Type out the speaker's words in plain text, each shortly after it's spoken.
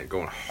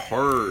Going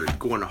hard.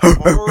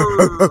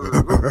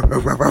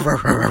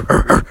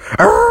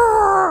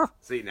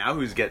 See, now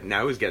who's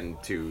getting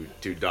too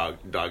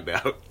dogged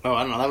out? Oh,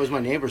 I don't know. That was my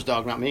neighbor's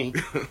dog, not me.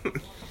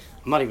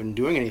 I'm not even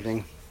doing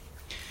anything.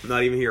 I'm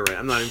not even here, right?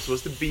 I'm not even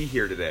supposed to be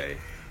here today.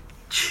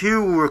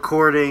 2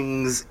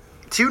 recordings,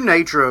 2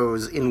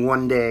 Nitros in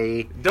one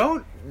day.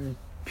 Don't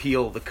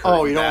peel the curtain.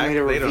 Oh, you don't want me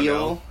to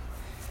reveal?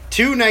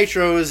 2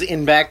 Nitros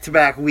in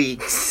back-to-back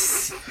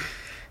weeks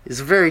is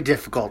very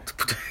difficult.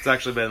 It's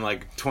actually been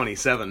like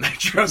 27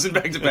 Nitros in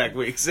back-to-back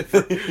weeks, if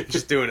we're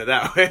just doing it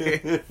that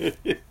way.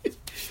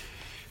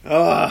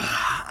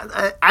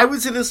 I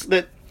would say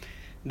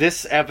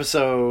this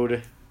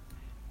episode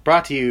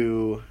brought to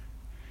you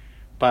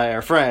by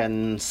our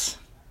friends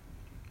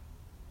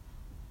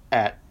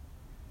at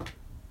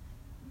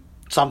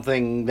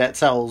something that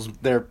sells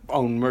their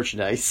own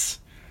merchandise.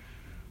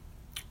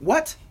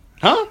 What?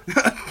 Huh?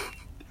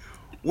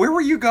 Where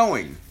were you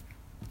going?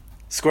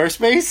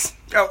 Squarespace?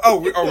 Oh,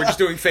 we're just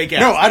doing fake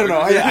ads. No, I don't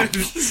know.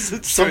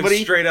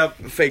 Somebody straight up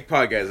fake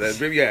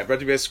podcast. Yeah, brought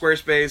to you by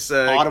Squarespace,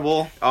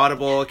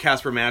 Audible,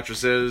 Casper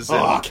mattresses.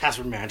 Oh,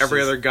 Casper mattresses.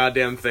 Every other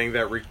goddamn thing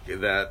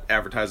that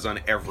advertises on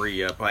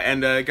every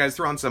and guys,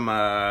 throw on some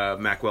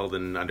Mack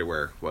Weldon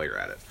underwear while you're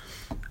at it.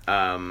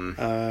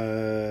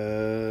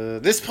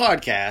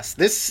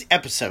 This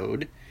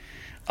episode.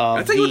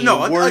 I think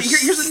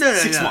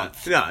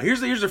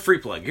here's a free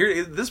plug.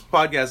 This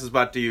podcast is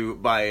brought to you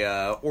by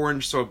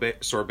orange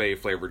sorbet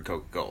flavored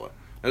Coca-Cola.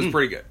 That was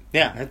pretty good.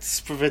 Yeah, it's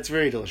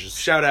very delicious.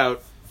 Shout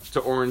out to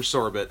orange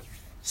sorbet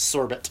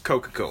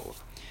Coca-Cola.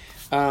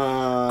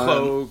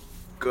 How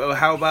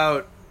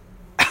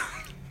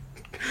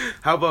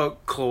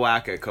about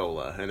Cloaca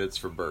Cola, and it's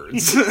for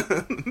birds?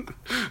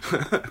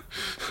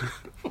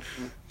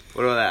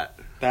 What about that?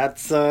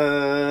 That's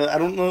I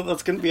don't know if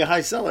that's going to be a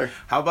high seller.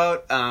 How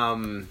about I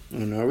don't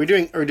know. Are we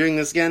doing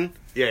this again?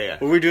 Yeah.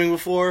 What were we doing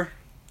before?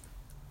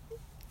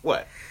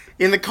 What?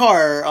 In the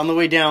car on the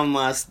way down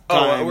last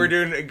time. Oh, we're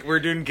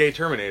doing Gay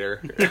Terminator.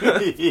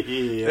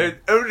 Yeah.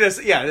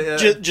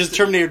 Just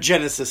Terminator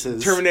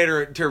Genesises.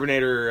 Terminator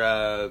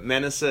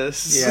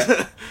Menesis.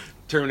 Yeah.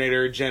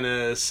 Terminator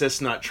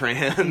Genesis, not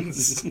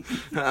trans.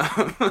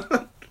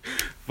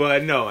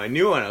 But no, a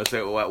new one. I was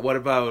like, what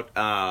about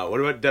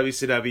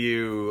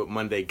WCW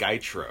Monday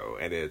Nitro?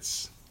 And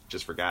it's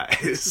just for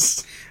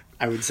guys.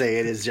 I would say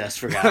it is just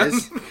for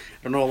guys. I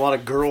don't know a lot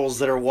of girls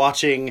that are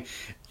watching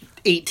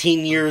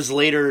 18 years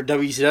later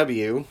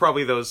WCW.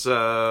 Probably those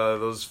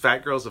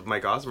fat girls of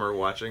Mike Osmer are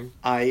watching.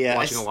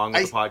 Watching along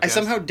with the podcast. I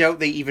somehow doubt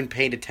they even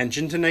paid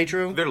attention to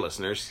Nitro. They're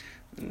listeners.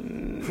 I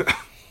don't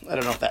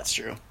know if that's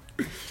true.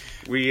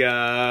 We,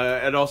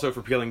 and also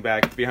for peeling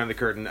back behind the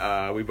curtain,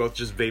 we both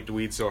just vaped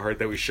weed so hard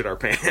that we shit our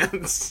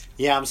pants.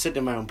 Yeah, I'm sitting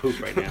in my own poop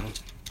right now.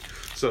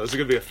 So this is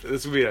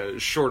gonna be a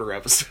shorter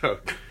episode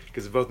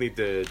because we both need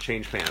to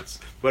change pants.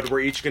 But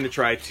we're each going to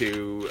try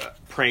to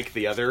prank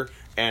the other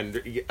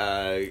and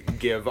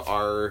give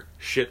our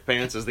shit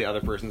pants as the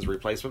other person's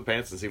replacement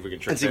pants and see if we can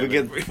trick them. And see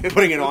if we can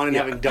putting it on and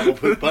having double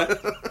poop butt.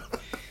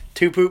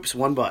 2 poops,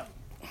 1 butt.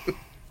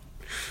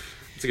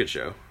 It's a good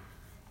show.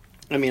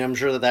 I mean, I'm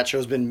sure that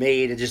show's been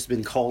made. It's just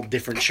been called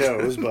different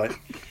shows, but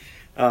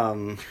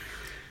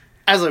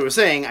as I was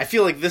saying, I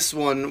feel like this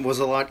one was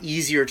a lot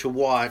easier to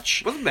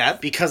watch. Wasn't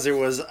bad. Because there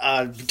was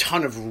a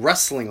ton of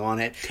wrestling on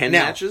it. 10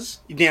 matches?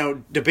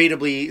 Now,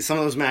 debatably, some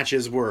of those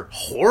matches were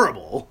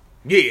horrible.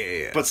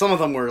 Yeah. But some of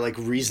them were, like,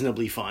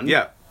 reasonably fun.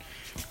 Yeah.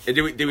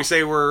 Did we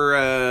say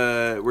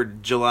we're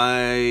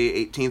July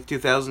 18th,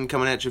 2000,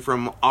 coming at you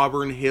from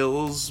Auburn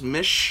Hills,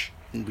 Mich?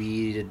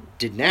 We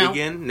did now.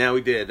 Again? Now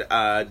we did.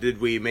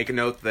 Did we make a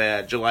note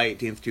that July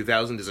 18th,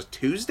 2000 is a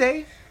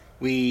Tuesday?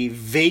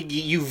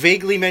 You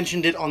vaguely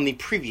mentioned it on the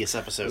previous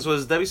episode. This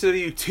was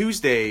WCW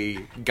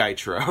Tuesday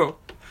Nitro.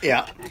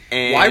 Yeah.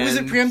 And why was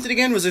it preempted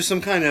again? Was there some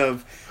kind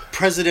of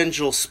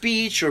presidential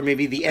speech or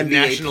maybe the NBA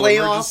national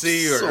playoffs?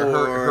 Emergency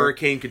or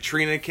Hurricane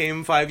Katrina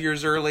came 5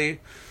 years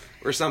early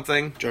or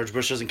something? George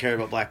Bush doesn't care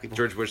about black people.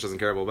 George Bush doesn't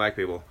care about black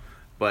people.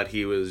 But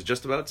he was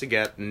just about to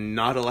get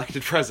not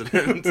elected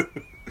president.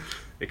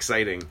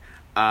 Exciting.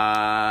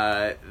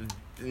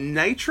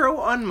 Nitro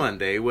on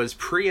Monday was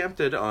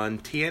preempted on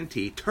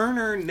TNT,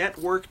 Turner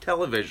Network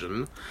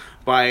Television,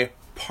 by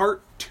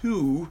Part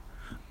 2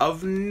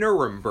 of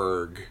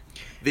Nuremberg,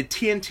 the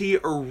TNT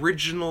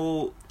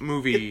original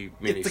movie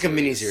miniseries. It's like a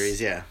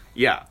miniseries, yeah.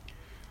 Yeah.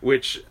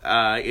 Which,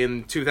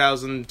 in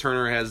 2000,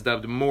 Turner has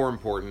dubbed more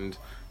important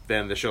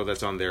than the show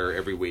that's on there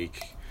every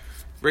week.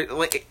 Right,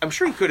 like, I'm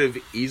sure he could have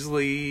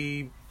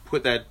easily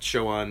put that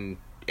show on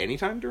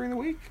anytime during the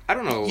week. I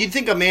don't know. You'd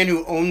think a man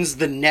who owns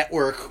the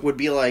network would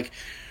be like,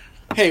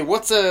 "Hey,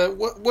 what are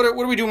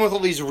we doing with all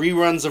these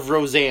reruns of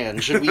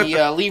Roseanne? Should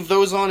we leave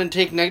those on and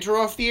take Nitro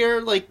off the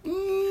air?" Like,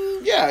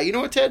 yeah, you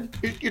know what, Ted?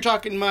 You're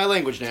talking my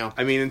language now.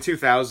 I mean, in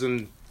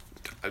 2000,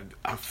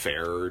 a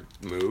fair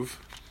move,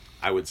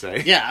 I would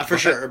say. Yeah, for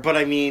sure. But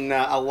I mean,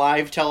 a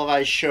live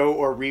televised show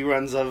or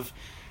reruns of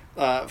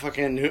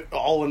fucking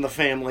All in the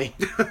Family.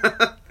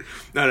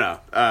 No.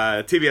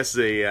 TBS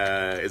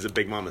is a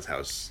Big Mama's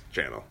House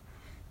channel.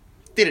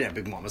 They didn't have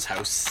Big Mama's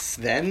house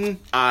then.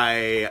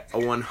 I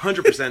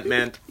 100%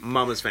 meant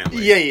Mama's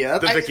Family. Yeah.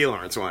 The Vicki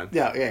Lawrence one.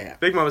 Yeah.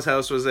 Big Mama's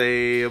house was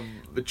a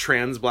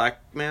trans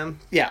black man.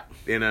 Yeah.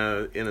 In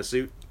a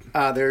suit.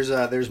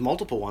 There's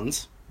multiple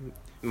ones.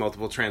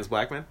 Multiple trans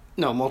black men?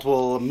 No,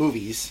 multiple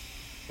movies.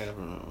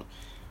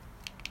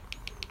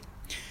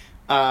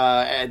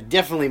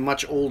 Definitely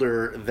much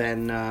older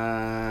than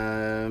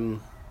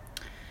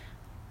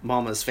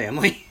Mama's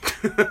Family.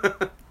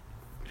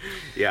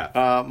 Yeah.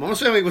 Mama's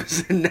Family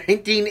was in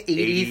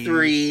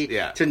 1983 to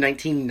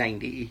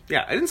 1990.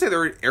 Yeah, I didn't say they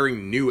were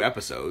airing new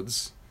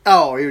episodes.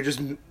 Oh, you were just...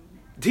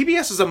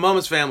 TBS is a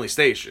Mama's Family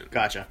station.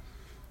 Gotcha.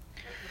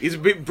 It's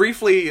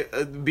briefly,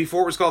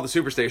 before it was called the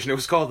Superstation, it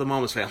was called the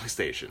Mama's Family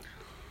Station.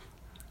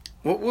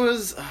 What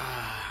was...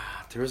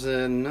 there was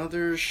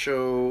another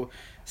show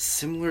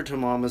similar to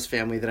Mama's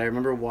Family that I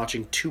remember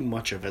watching too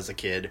much of as a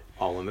kid.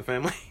 All in the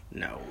Family?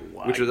 No.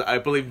 Which was, I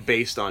believe,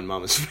 based on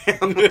Mama's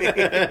Family.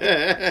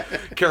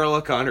 Carol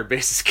O'Connor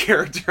based his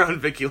character on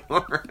Vicki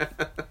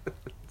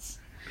Lawrence.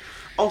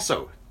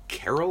 Also,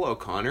 Carol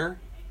O'Connor?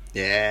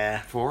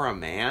 Yeah. For a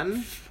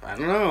man? I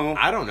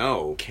don't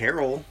know.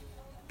 Carol.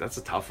 That's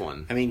a tough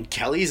one. I mean,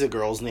 Kelly's a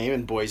girl's name,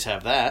 and boys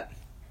have that.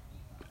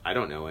 I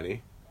don't know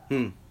any.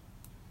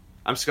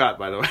 I'm Scott,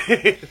 by the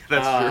way.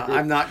 That's true.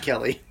 I'm not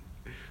Kelly.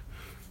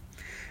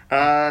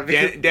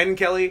 Dan and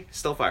Kelly,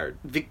 still fired.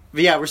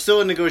 Yeah, we're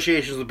still in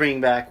negotiations with bringing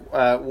back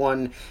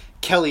one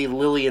Kelly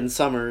Lillian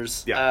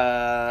Summers.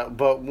 Yeah.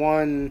 But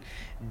one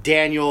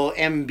Daniel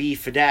M.B.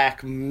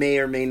 Fadak may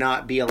or may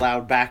not be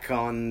allowed back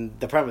on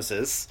the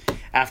premises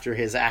after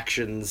his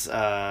actions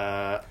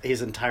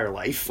his entire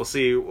life. We'll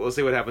see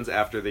what happens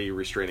after the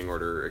restraining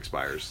order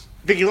expires.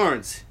 Vicki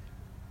Lawrence.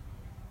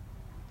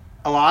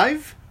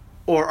 Alive?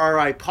 Or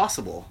R.I.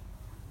 possible?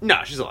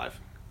 No, she's alive.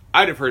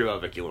 I'd have heard about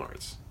Vicki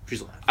Lawrence.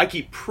 She's alive. I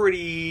keep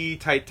pretty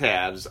tight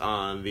tabs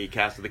on the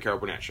cast of the Carol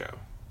Burnett show.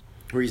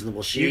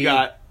 Reasonable she. You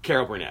got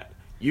Carol Burnett.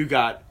 You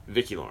got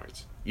Vicki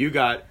Lawrence. You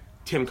got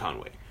Tim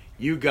Conway.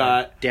 You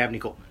got Dabney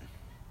Coleman.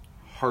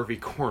 Harvey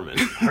Korman.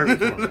 Harvey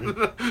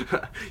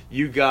Korman.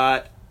 You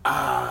got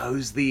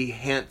who's the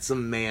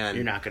handsome man?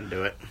 You're not going to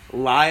do it.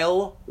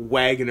 Lyle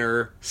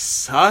Wagner.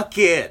 Suck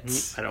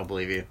it. I don't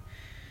believe you.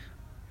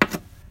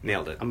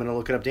 Nailed it. I'm going to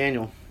look it up,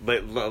 Daniel.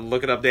 But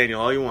look it up,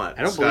 Daniel, all you want.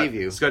 I don't believe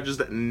you. Scott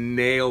just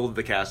nailed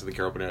the cast of the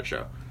Carol Burnett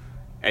show.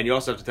 And you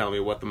also have to tell me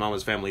what the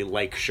Mama's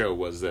Family-like show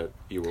was that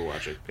you were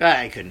watching.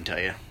 I couldn't tell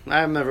you.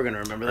 I'm never going to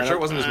remember that. Sure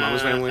it wasn't his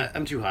Mama's Family?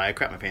 I'm too high. I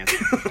crap my pants.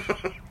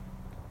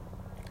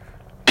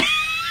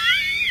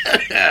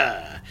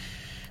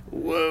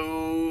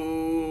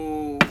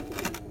 Whoa.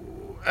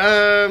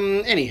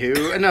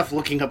 Anywho, enough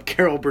looking up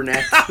Carol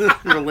Burnett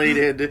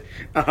related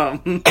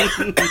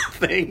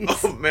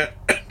things. Oh, man.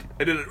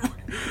 I did it.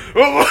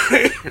 Oh,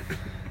 my.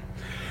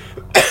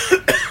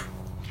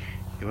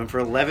 You went for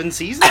 11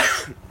 seasons?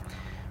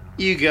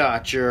 You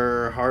got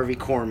your Harvey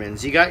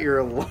Kormans. You got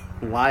your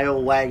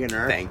Lyle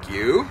Wagner. Thank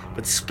you.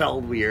 But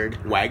spelled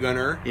weird.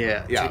 Wagner.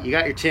 Yeah. Yeah. So you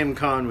got your Tim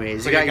Conways.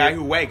 It's You like got a guy your,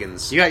 who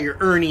wagons. You got your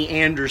Ernie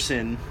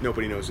Anderson.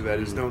 Nobody knows who that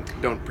is. Don't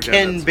pretend.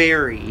 Ken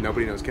Berry.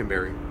 Nobody knows Ken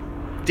Berry.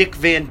 Dick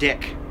Van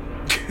Dyke.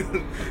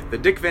 The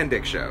Dick Van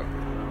Dyke Show.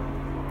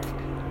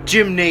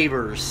 Jim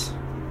Neighbors.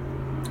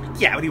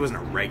 Yeah, but he wasn't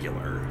a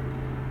regular.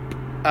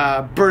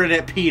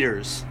 Bernadette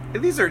Peters.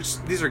 These are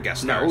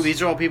guest stars. No,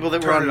 these are all people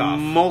that Turn it were on off.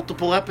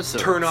 multiple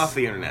episodes. Turn off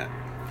the internet.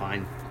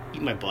 Fine.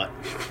 Eat my butt.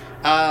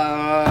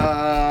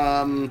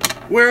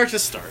 Where to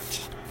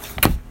start?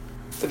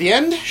 At the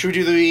end? Should we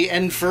do the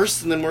end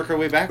first and then work our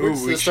way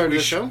backwards to the start of the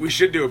show? We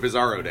should do a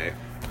Bizarro Day.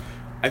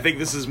 I think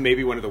this is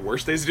maybe one of the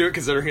worst days to do it,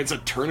 considering it's a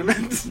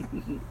tournament. Yes.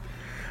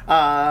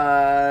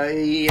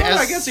 Well,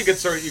 I guess you could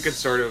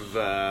sort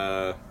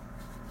of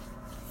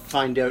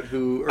find out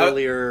who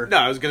earlier. No,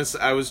 I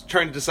was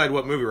trying to decide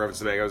what movie reference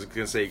to make. I was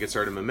gonna say you could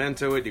sort of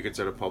Memento it, you could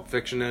sort of Pulp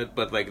Fiction it,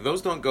 but like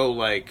those don't go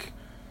like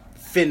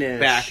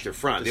finish back to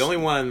front. The only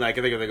one I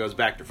can think of that goes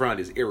back to front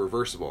is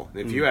Irreversible.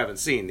 And if you haven't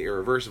seen the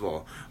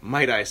Irreversible,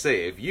 might I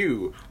say, if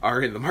you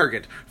are in the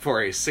market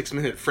for a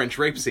 6-minute French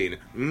rape scene,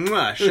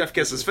 mwah, chef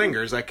kisses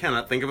fingers, I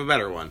cannot think of a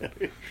better one.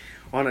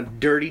 On a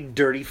dirty,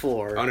 dirty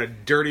floor. On a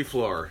dirty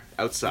floor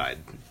outside.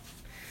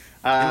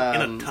 In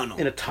a tunnel.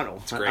 In a tunnel.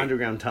 It's An great.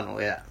 underground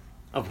tunnel, yeah.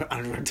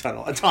 Underground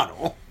tunnel. A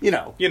tunnel. You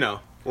know. You know,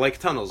 like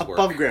tunnels work.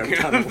 Above ground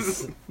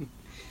tunnels.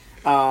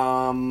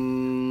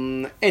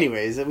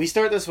 Anyways, we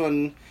start this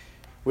one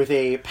with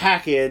a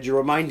package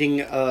reminding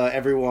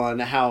everyone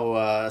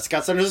how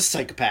Scott Sutton is a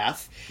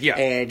psychopath. Yeah.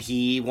 And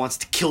he wants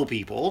to kill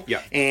people.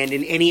 Yeah. And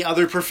in any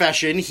other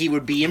profession, he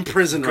would be in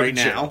prison right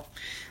Good now.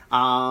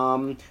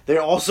 They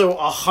also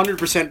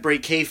 100%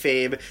 break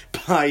kayfabe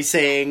by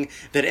saying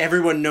that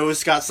everyone knows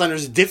Scott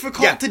Sutton's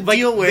difficult to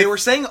deal with. They were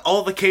saying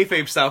all the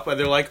kayfabe stuff, but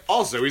they're like,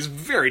 also, he's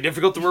very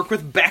difficult to work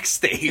with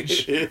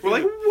backstage. We're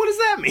like, what does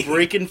that mean?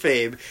 Breaking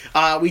fabe.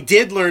 We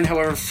did learn,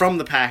 however, from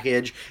the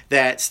package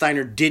that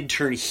Steiner did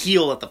turn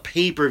heel at the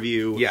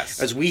pay-per-view. Yes.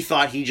 As we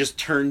thought he just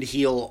turned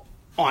heel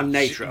on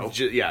Nitro.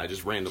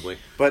 Just randomly.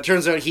 But it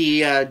turns out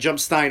he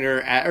jumped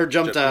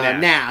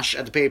Nash. Nash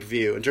at the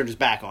pay-per-view and turned his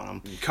back on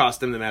him.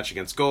 Cost him the match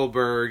against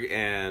Goldberg,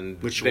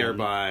 and Which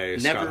thereby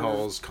Scott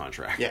Hall's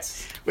contract.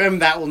 Yes.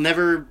 And that will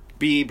never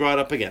be brought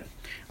up again.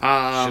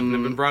 Shouldn't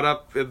have been brought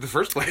up in the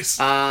first place.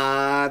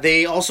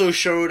 They also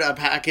showed a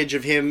package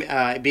of him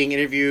being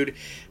interviewed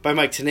by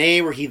Mike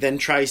Tenay, where he then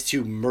tries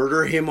to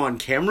murder him on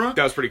camera.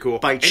 That was pretty cool.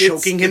 By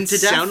choking him to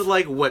death. It sounded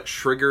like what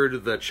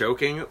triggered the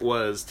choking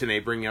was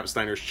Tenay bringing up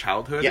Steiner's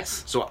childhood.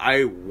 Yes. So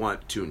I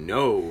want to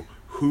know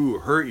who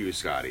hurt you,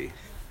 Scotty.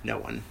 No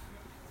one.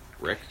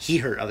 Rick? He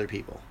hurt other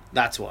people.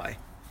 That's why.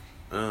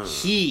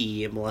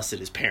 He molested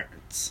his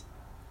parents.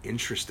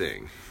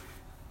 Interesting.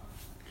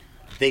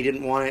 They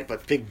didn't want it,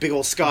 but big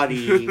old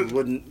Scotty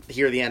wouldn't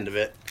hear the end of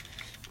it.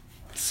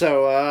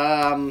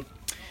 So,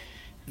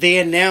 they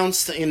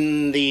announced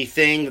in the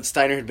thing that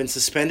Steiner had been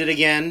suspended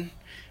again.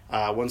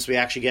 Once we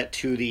actually get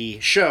to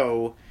the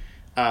show,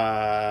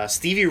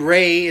 Stevie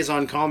Ray is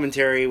on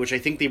commentary, which I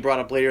think they brought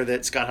up later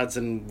that Scott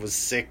Hudson was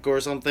sick or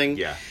something.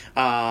 Yeah.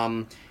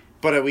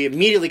 But we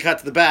immediately cut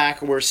to the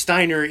back where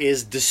Steiner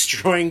is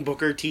destroying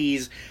Booker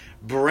T's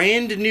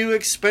brand new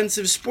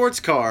expensive sports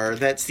car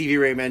that Stevie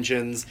Ray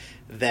mentions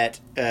that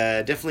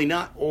definitely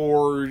not.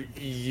 Or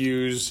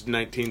use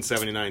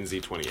 1979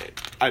 Z28.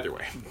 Either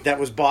way. That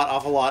was bought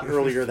off a lot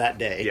earlier that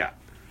day. Yeah.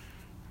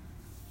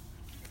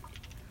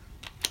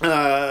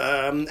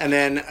 And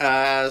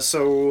then,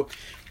 so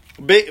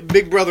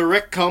Big Brother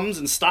Rick comes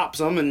and stops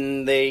them,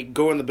 and they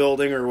go in the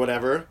building or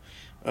whatever.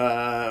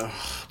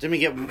 Didn't we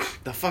get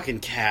the fucking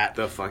cat?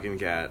 The fucking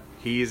cat.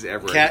 He's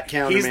everywhere. Cat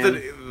counter, He's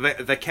man.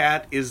 The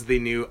cat is the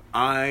new.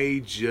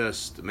 I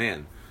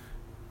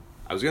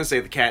was going to say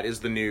the cat is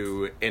the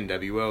new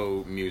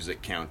NWO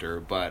music counter,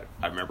 but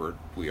I remember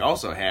we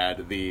also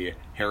had the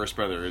Harris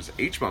Brothers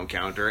H-Bomb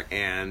counter,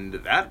 and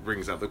that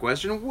brings up the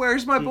question,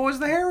 where's my boys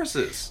the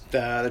Harrises?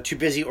 They're too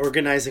busy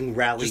organizing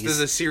rallies. Just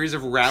as a series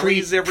of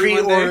rallies every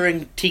Monday?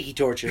 Pre-ordering tiki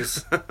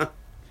torches.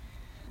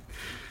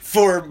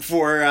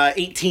 For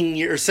 18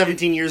 years,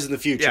 17 years in the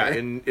future. Yeah,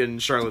 in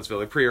Charlottesville,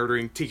 like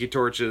pre-ordering tiki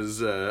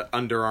torches,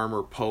 Under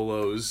Armour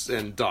polos,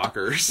 and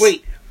Dockers.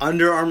 Wait,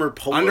 Under Armour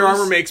polos? Under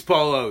Armour makes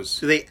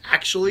polos. Do they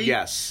actually?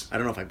 Yes. I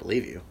don't know if I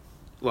believe you.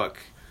 Look,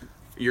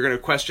 you're going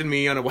to question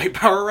me on a white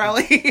power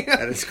rally?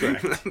 That is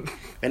correct.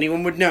 If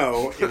anyone would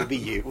know, it would be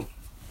you.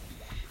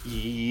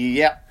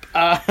 Yep.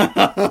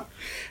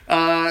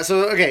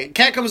 Okay,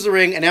 Cat comes to the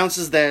ring,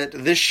 announces that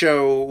this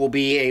show will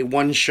be a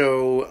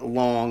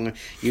one-show-long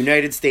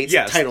United States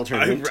title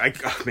tournament.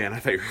 Oh man, I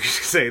thought you were going to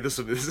say this.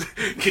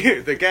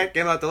 The Cat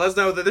came out to let us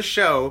know that this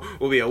show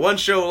will be a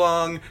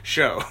one-show-long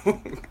show.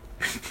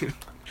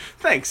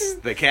 Thanks,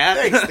 the Cat.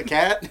 Thanks, the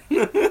Cat.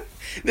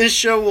 This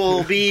show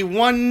will be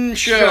one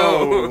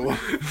show.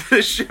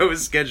 This show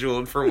is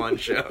scheduled for one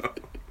show.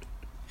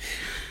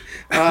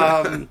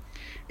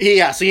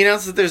 Yeah, so he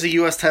announces that there's a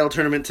U.S. title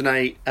tournament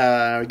tonight,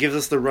 gives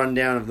us the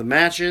rundown of the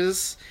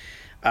matches,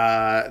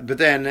 but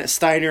then the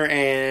Steiner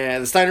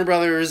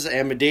brothers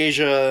and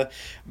Medeja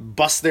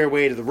bust their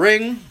way to the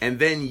ring. And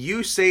then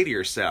you say to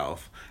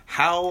yourself,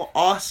 how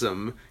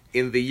awesome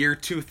in the year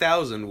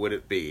 2000 would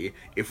it be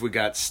if we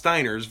got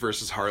Steiners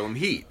versus Harlem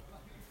Heat?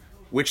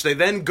 Which they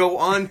then go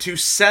on to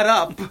set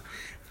up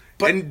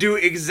and do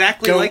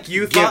exactly like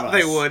you thought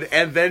they would,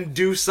 and then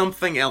do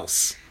something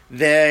else.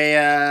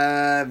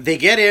 They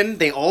get in,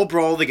 they all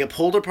brawl, they get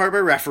pulled apart by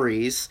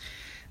referees.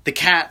 The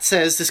Cat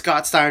says to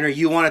Scott Steiner,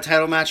 you want a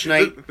title match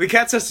tonight? The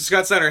Cat says to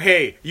Scott Steiner,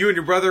 hey, you and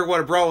your brother want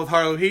to brawl with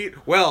Harlem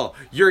Heat? Well,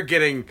 you're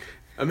getting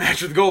a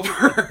match with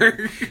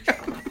Goldberg.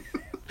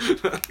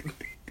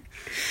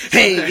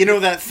 Hey, you know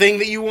that thing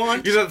that you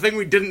want? You know that thing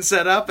we didn't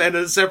set up and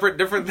a separate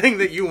different thing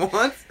that you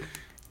want?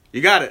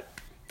 You got it.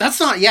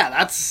 That's...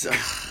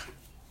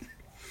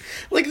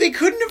 Like, they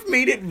couldn't have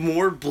made it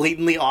more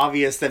blatantly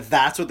obvious that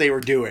that's what they were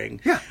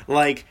doing. Yeah.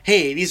 Like,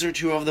 hey, these are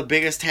two of the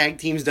biggest tag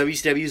teams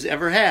WCW's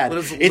ever had.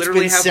 Let's it's literally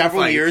been have them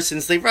several fight. years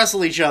since they've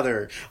wrestled each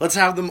other. Let's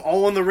have them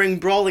all in the ring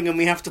brawling and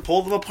we have to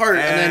pull them apart.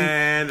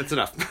 And that's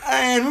enough.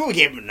 And we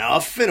gave them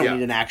enough. They don't Yeah.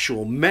 need an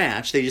actual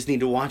match. They just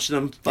need to watch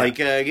them,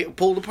 get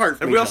pulled apart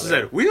from And we each also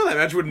other. said, we know that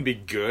match wouldn't be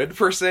good,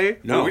 per se.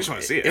 No, but we just want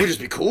to see it. It would just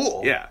be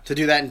cool. Yeah. To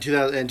do that in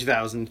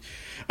 2000.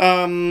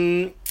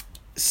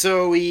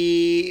 So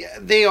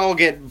they all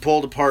get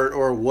pulled apart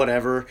or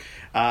whatever.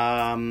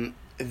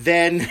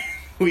 Then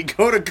we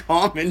go to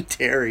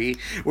commentary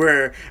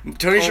where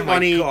Tony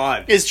Schiavone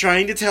is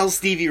trying to tell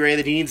Stevie Ray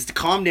that he needs to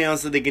calm down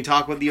so they can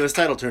talk about the U.S.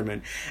 title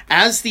tournament.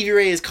 As Stevie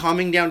Ray is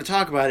calming down to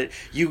talk about it,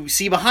 you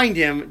see behind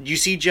him, you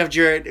see Jeff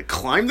Jarrett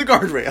climb the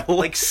guardrail.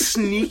 Like,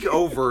 sneak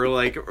over,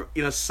 like,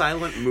 in a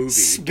silent movie.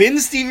 Spin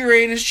Stevie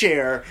Ray in his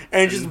chair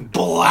and just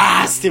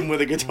blast him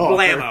with a guitar.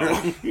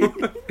 Blammo.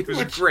 It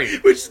was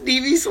great. Which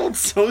Stevie sold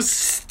so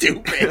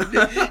stupid.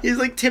 He's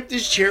like tipped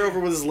his chair over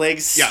with his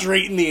legs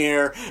straight in the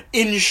air,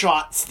 in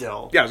shot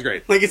still. Yeah, it was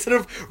great. Like, instead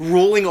of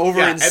rolling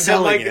over and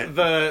selling then,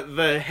 like,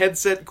 the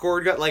headset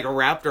cord got, like,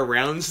 wrapped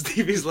around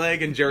Stevie's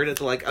leg, and Jared had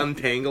to, like,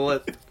 untangle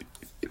it.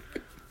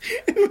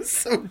 It was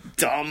so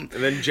dumb.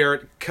 And then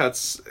Jarrett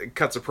cuts a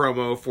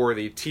promo for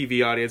the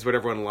TV audience, but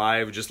everyone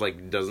live just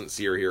like doesn't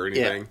see or hear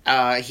anything.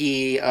 Yeah.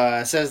 He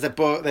says that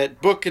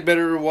Book had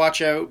better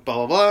watch out.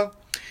 Blah blah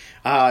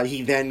blah.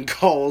 He then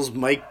calls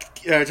Tony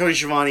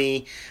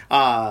Schiavone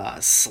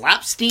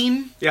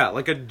Slapstein. Yeah,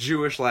 like a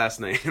Jewish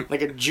last name.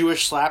 Like a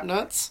Jewish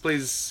slapnuts.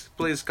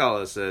 Please call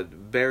us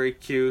at Barry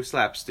Q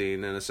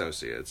Slapstein and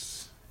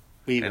Associates.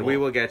 We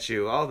will get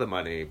you all the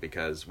money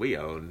because we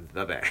own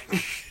the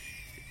bank.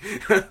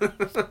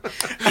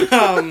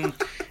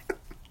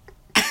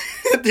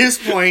 At this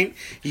point,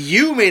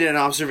 you made an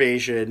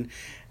observation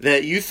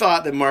that you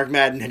thought that Mark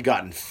Madden had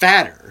gotten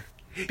fatter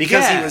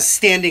because he was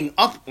standing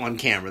up on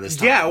camera this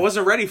time. Yeah, I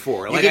wasn't ready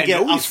for it. Like, I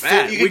know he's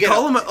fat. We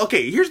call him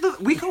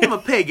a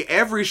pig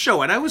every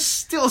show, and I was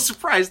still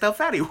surprised how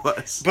fat he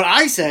was. But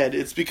I said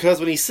it's because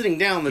when he's sitting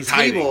down, the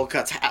table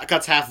cuts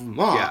half of him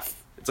off. Yeah,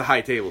 it's a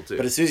high table too.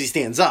 But as soon as he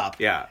stands up,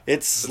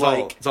 it's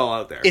all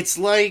out there. It's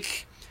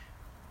like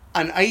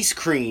an ice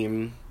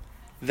cream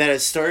that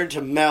has started to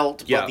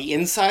melt, but the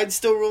inside's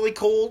still really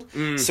cold,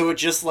 so it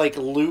just like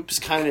loops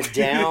kind of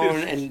down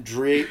and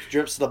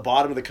drips to the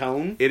bottom of the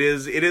cone. It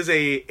is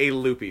a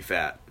loopy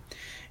fat.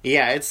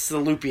 Yeah, it's the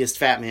loopiest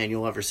fat man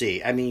you'll ever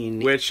see. I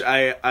mean, which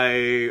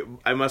I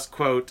must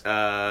quote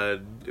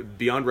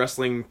Beyond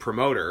Wrestling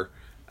promoter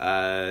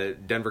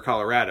Denver,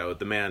 Colorado,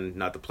 the man,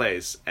 not the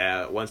place,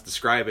 once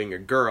describing a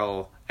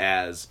girl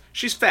as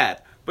she's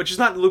fat. But she's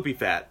not loopy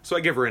fat, so I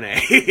give her an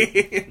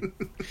A.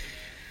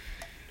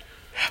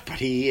 But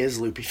he is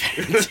loopy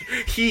fat.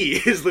 He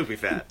is loopy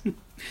fat.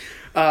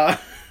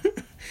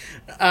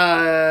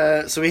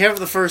 So we have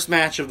the first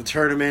match of the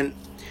tournament,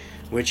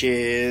 which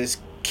is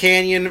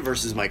Canyon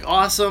versus Mike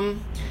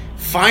Awesome.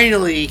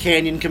 Finally,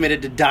 Canyon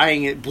committed to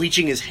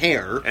bleaching his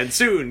hair. And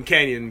soon,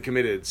 Canyon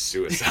committed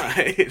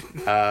suicide.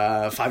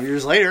 5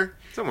 years later.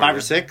 Somewhere 5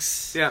 or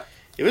 6. Yeah.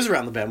 It was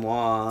around the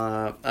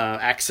Benoit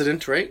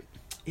accident, right?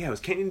 Yeah, it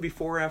was Canyon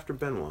before or after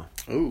Benoit.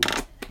 Ooh.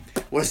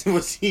 Was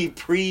he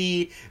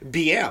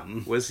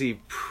pre-BM? Was he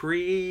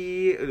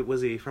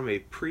from a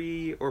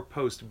pre or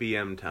post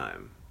BM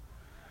time?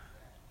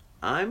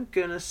 I'm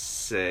gonna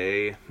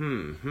say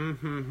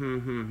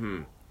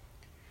Gonna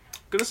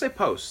say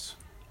post.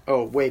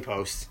 Oh, way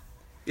post.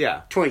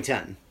 Yeah.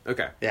 2010.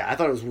 Okay. Yeah, I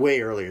thought it was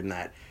way earlier than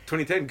that.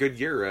 2010, good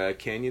year.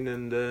 Canyon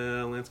and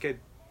Landscape.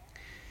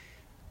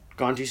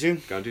 Gone too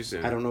soon? Gone too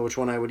soon. I don't know which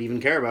one I would even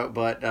care about,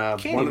 but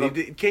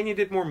Canyon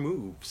did more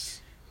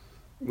moves.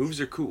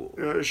 Moves are cool.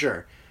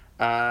 Sure.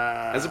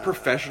 As a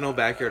professional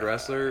backyard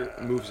wrestler,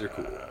 moves are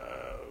cool.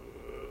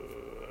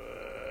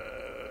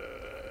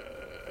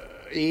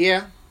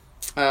 Yeah.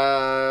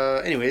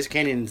 Anyways,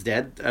 Canyon's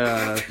dead.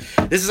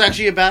 This is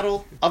actually a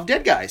battle of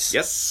dead guys.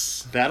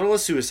 Yes. Battle of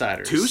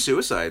suiciders. 2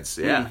 suicides,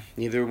 yeah.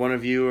 Neither one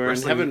of you are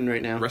in heaven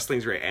right now.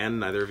 Wrestling's great, and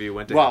neither of you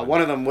went to heaven. Well,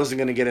 one of them wasn't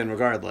going to get in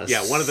regardless.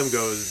 Yeah, one of them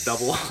goes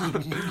double.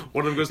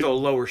 One of them goes to a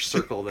lower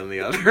circle than the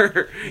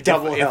other.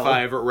 Double hell. If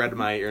I've read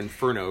my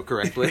Inferno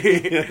correctly.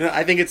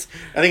 I think it's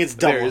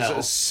double hell.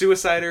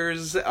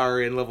 Suiciders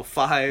are in level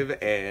 5,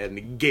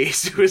 and gay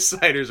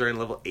suiciders are in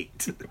level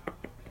 8.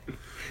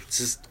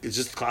 It's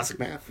just classic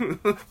math.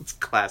 It's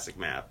classic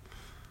math.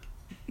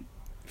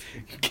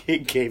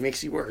 Gay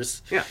makes you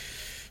worse. Yeah.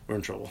 We're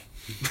in trouble.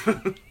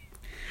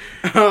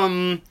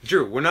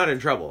 Drew, we're not in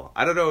trouble.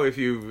 I don't know if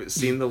you've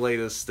seen the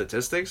latest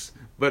statistics,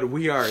 but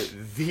we are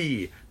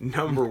the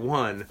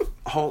 #1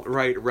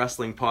 alt-right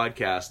wrestling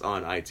podcast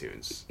on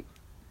iTunes.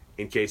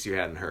 In case you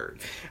hadn't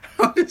heard.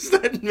 How does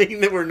that mean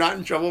that we're not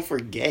in trouble for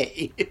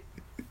gay?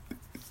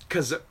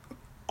 Because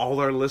all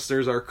our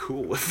listeners are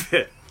cool with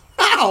it.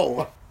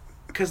 How?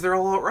 Because they're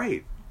all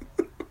alt-right.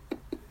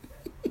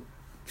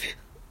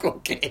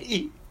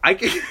 Okay.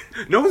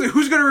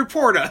 Who's going to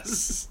report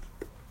us?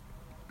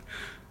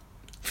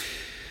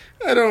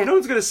 No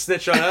one's going to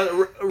snitch on us.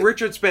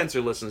 Richard Spencer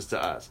listens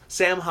to us.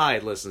 Sam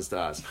Hyde listens to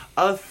us.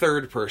 A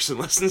third person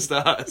listens to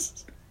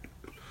us.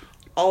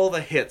 All the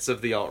hits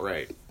of the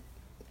alt-right.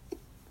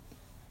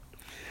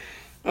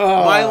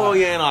 Milo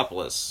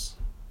Yiannopoulos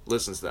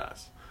listens to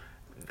us.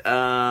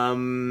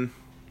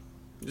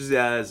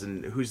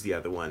 Who's the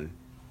other one?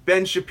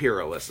 Ben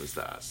Shapiro listens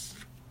to us.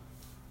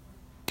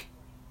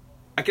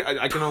 I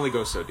can only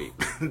go so deep,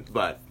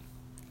 but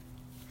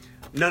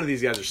none of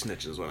these guys are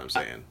snitches, is what I'm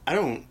saying. I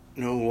don't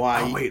know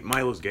why. Oh, wait,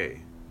 Milo's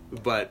gay,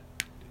 but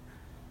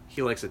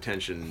he likes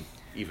attention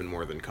even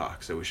more than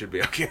cock, so we should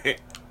be okay.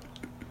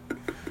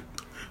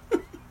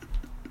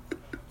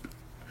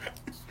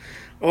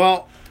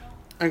 Well,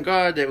 I'm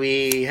glad that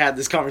we had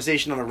this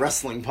conversation on a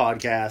wrestling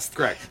podcast.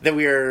 Correct. That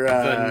we are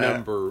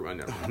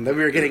that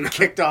we are getting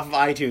kicked off of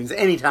iTunes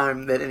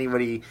anytime that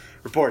anybody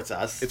reports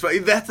us.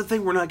 That's the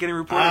thing, we're not getting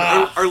reported.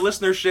 Our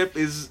listenership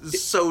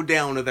is so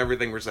down with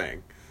everything we're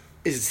saying.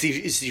 Is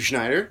Steve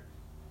Schneider?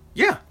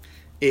 Yeah.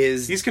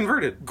 He's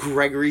converted.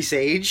 Gregory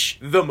Sage?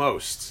 The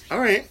most. All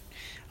right.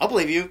 I'll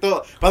believe you.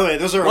 By the way,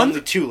 those are only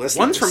 2 listeners.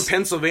 One's from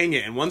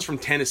Pennsylvania and one's from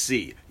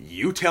Tennessee.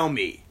 You tell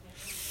me.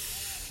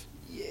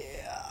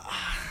 Yeah.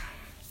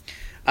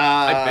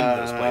 I've been to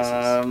those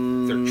places.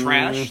 They're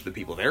trash. The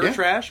people there are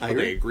trash, but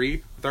they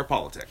agree with our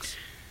politics.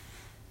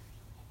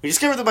 We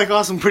discovered that Mike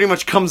Awesome pretty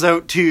much comes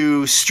out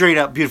to straight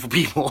up beautiful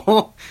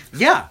people.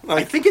 Yeah,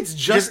 I think it's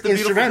just the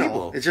beautiful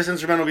people. It's just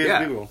instrumental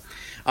beautiful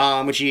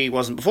people, which he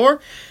wasn't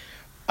before.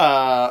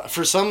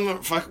 For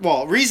some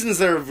reasons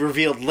that are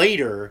revealed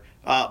later,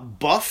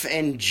 Buff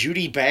and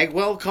Judy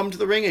Bagwell come to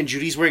the ring, and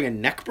Judy's wearing a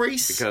neck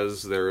brace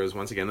because there is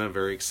once again a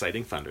very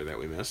exciting thunder that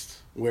we missed,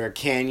 where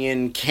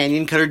Canyon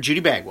cutter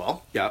Judy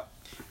Bagwell. Yep.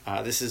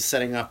 This is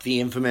setting up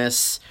the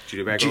infamous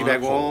Judy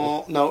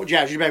Bagwell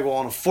Judy Bagwell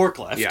on a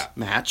forklift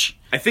match.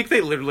 I think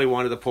they literally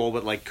wanted the pole,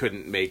 but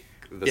couldn't make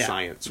the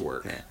science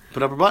work. Yeah.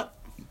 Put upper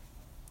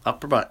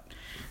butt.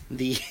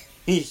 The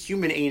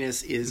human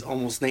anus is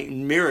almost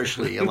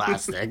nightmarishly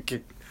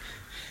elastic.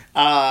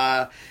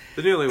 The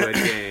Newlywed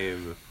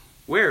Game.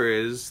 Where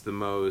is the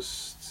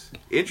most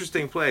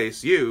interesting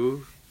place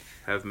you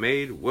have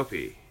made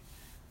whoopee?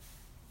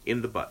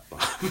 In the butt,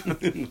 Bob.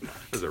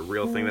 That's a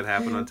real thing that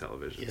happened on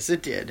television. Yes,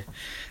 it did.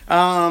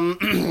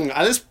 In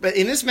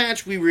this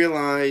match, we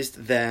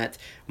realized that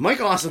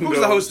Mike Awesome. Who was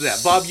the host of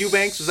that? Bob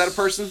Eubanks? Was that a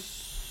person?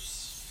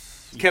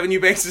 Kevin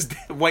Eubanks'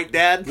 white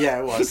dad?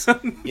 Yeah, it was.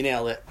 You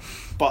nailed it.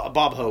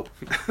 Bob Hope.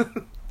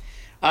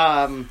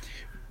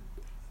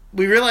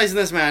 We realized in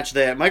this match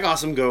that Mike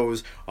Awesome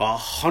goes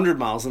 100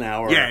 miles an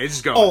hour. Yeah, it's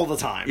just going all the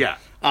time. Yeah.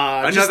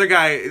 Another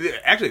guy.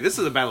 Actually, this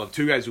is a battle of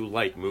two guys who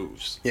like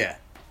moves. Yeah.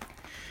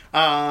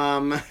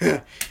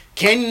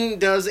 Canyon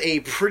does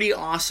a pretty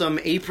awesome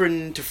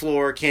apron to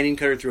floor Canyon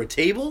cutter through a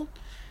table.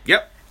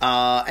 Yep.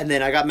 And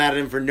then I got mad at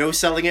him for no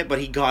selling it, but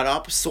he got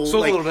up, sold a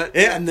little bit,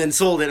 and then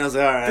sold it. And I was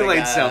like, all right,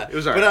 delayed sell. It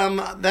was all right.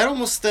 But that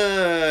almost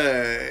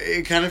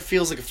it kind of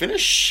feels like a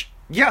finish.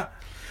 Yeah.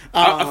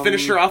 A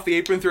finisher off the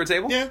apron through a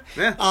table? Yeah.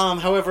 Yeah.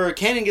 However,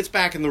 Canyon gets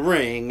back in the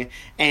ring,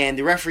 and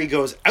the referee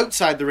goes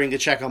outside the ring to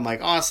check on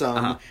Mike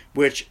Awesome,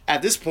 which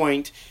at this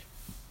point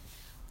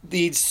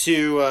leads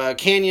to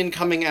Canyon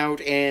coming out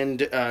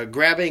and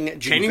grabbing...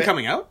 Canyon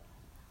coming out?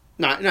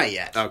 Not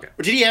yet. Okay.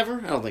 Or did he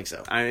ever? I don't think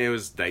so. It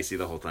was dicey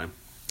the whole time.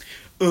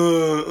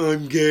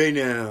 I'm gay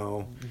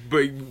now.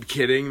 But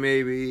kidding,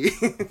 maybe?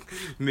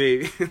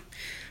 Maybe.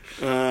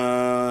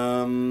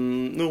 No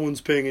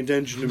one's paying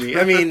attention to me.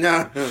 I mean,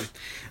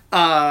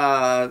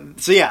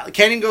 so yeah,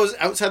 Canyon goes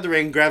outside the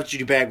ring, grabs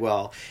Judy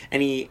Bagwell,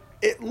 and it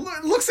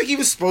looks like he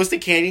was supposed to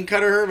Canyon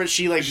cutter her, but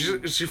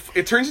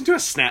it turns into a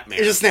snapmare.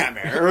 It's a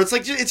snapmare, or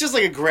it's just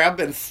like a grab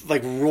and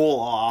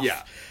roll off.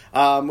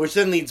 Yeah. Which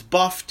then leads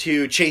Buff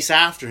to chase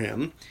after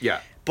him.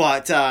 Yeah.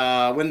 But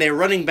when they're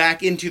running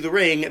back into the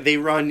ring, they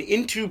run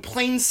into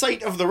plain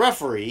sight of the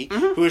referee,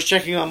 who is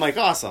checking on Mike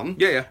Awesome.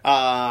 Yeah.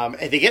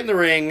 And they get in the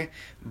ring,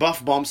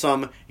 Buff bumps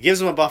him, gives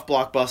him a Buff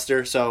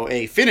blockbuster, so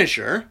a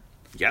finisher.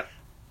 Yep.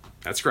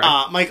 That's correct.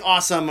 Mike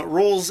Awesome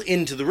rolls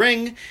into the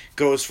ring,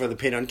 goes for the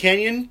pin on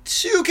Canyon,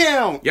 2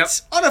 count! Yep.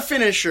 On a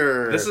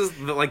finisher! This is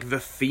the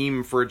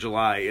theme for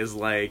July is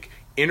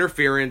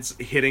interference,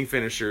 hitting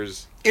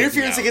finishers.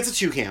 Interference that gets a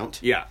 2 count.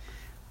 Yeah.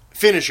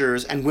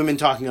 Finishers, and women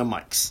talking on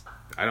mics.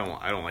 I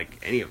don't like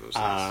any of those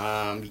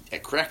things.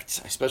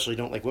 Correct. I especially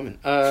don't like women.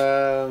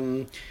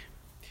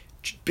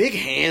 Big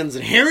hands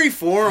and hairy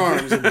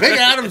forearms and big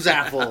Adam's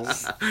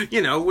apples.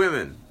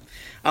 Women.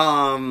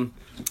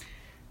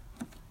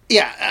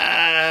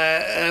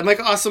 Yeah. Mike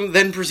Awesome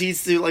then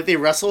proceeds to they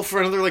wrestle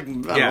for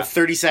another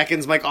 30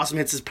 seconds. Mike Awesome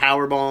hits his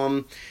power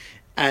bomb,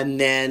 and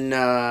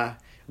then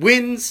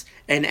wins.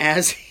 And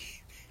as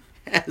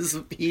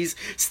he's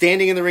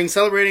standing in the ring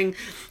celebrating,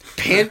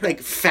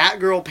 fat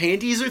girl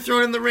panties are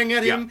thrown in the ring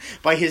at him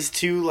by his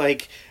 2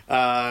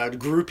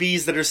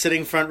 groupies that are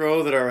sitting front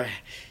row that are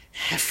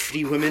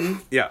hefty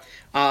women. Yeah.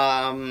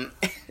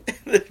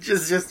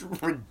 just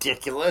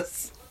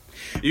ridiculous.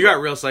 You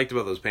got real psyched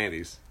about those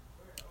panties.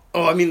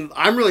 Oh, I mean,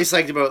 I'm really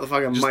psyched about the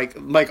fucking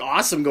Mike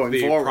Awesome going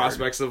forward. The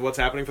prospects of what's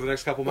happening for the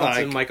next couple months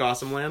in Mike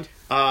Awesome land.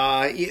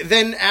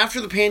 Then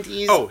after the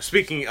panties... Oh,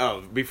 speaking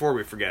of, before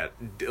we forget,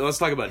 let's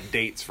talk about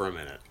dates for a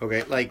minute.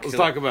 Okay, let's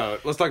talk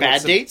about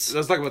bad dates?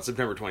 Let's talk about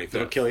September 25th.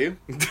 They'll kill you?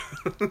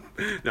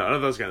 No, not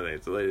those kind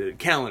of dates.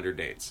 Calendar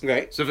dates.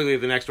 Okay. Specifically,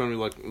 the next one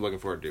we're looking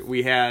forward to.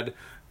 We had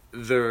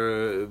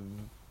the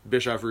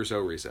Bischoff-Russo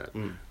reset.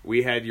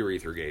 We had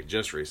Urethra-Gate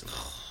just recently.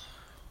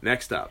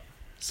 Next up,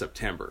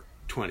 September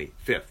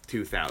 25th,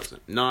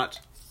 2000. Not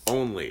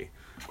only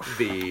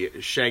the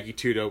Shaggy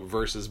Two-Dope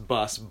versus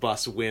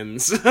Bus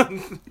wins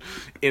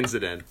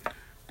incident,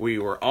 we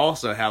were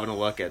also having a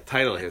look at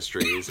title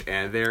histories,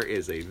 and there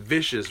is a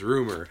vicious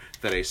rumor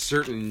that a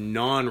certain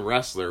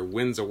non-wrestler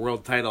wins a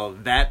world title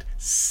that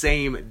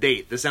same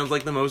date. This sounds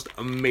like the most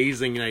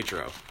amazing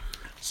Nitro.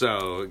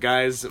 So,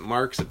 guys,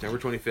 mark September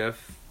 25th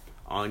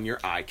on your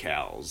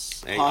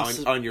iCals,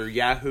 and on your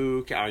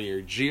Yahoo, on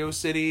your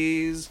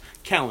GeoCities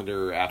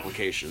calendar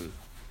application.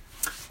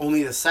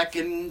 Only the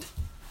second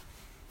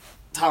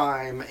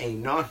time a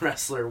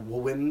non-wrestler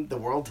will win the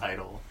world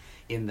title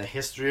in the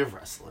history of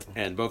wrestling.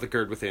 And both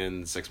occurred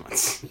within 6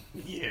 months.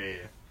 Yeah.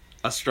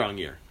 A strong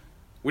year.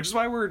 Which is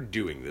why we're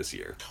doing this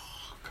year.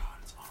 Oh, God,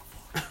 it's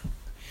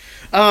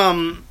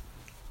awful.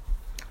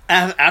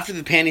 After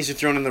the panties are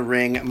thrown in the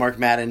ring, Mark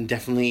Madden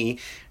definitely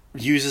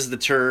uses the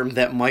term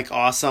that Mike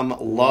Awesome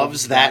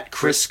loves that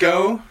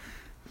Crisco,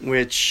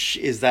 which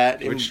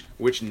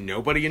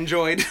nobody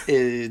enjoyed.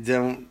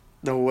 Don't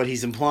know what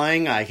he's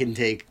implying. I can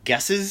take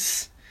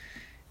guesses.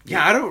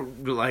 Yeah, I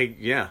don't like.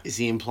 Yeah, is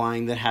he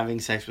implying that having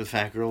sex with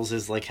fat girls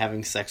is like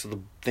having sex with a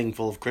thing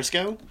full of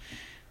Crisco?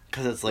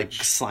 Because it's like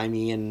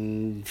slimy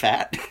and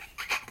fat.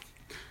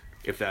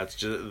 If that's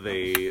just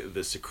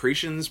the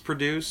secretions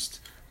produced,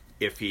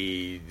 if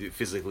he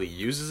physically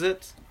uses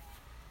it,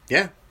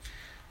 yeah,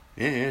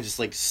 just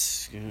like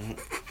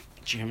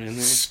jam it in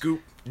there.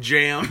 Scoop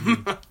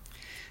jam.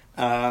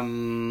 We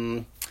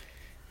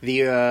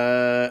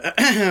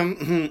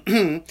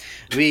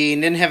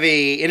then have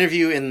a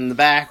interview in the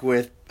back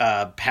with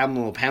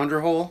Pamela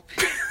Pounderhole,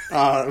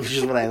 which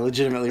is what I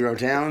legitimately wrote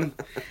down.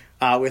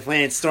 With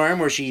Lance Storm,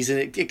 where she's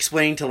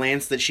explaining to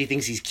Lance that she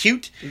thinks he's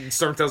cute.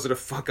 Storm tells her to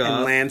fuck up.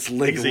 And Lance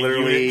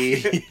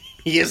literally...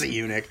 he is a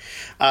eunuch.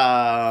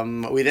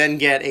 We then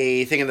get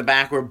a thing in the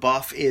back where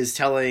Buff is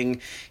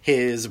telling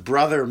his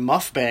brother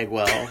Muff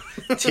Bagwell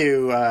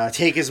to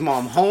take his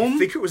mom home. I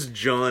think it was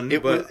John,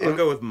 I'll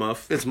go with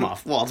Muff. It's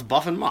Muff. Well, it's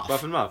Buff and Muff.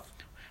 Buff and Muff.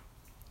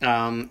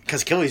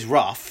 Because Killy's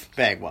rough,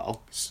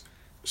 Bagwell.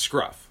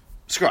 Scruff.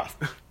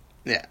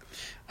 Yeah.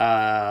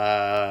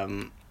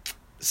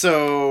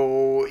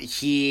 So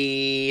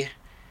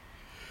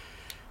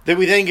Then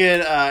we then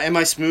get Am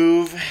I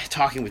Smooth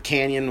talking with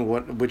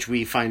Canyon, which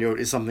we find out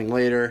is something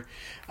later.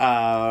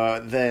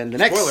 Then the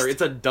next... Spoiler,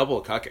 it's a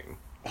double cucking.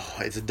 Oh,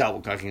 it's a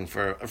double cucking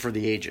for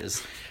the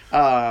ages.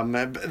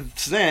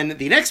 So then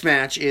the next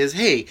match is,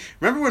 hey,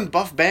 remember when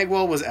Buff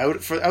Bagwell was out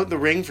the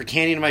ring for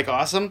Canyon and Mike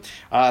Awesome?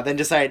 Then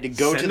decided to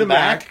go to the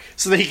back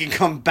so that he can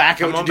come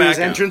back out to do his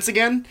entrance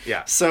again?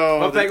 Yeah.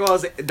 So Buff Bagwell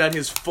has done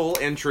his full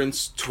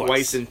entrance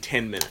twice in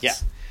 10 minutes. Yeah.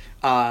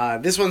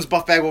 This one's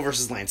Buff Bagwell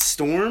versus Lance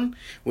Storm,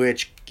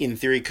 which in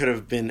theory could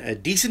have been a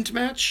decent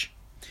match.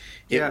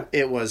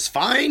 It was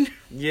fine.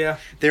 Yeah.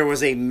 There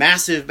was a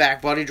massive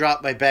back body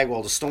drop by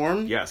Bagwell to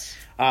Storm. Yes.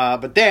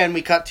 But then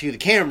we cut to the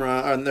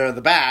camera on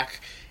the back,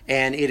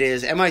 and it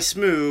is Am I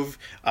Smooth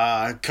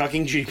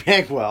cucking Judy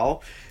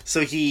Bagwell.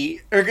 So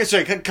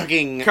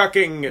cucking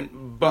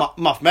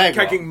Muff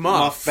Bagwell. Cucking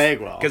Muff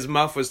Bagwell. Because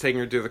Muff was taking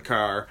her to the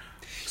car.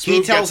 Smooth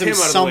he tells him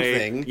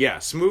something. Yeah,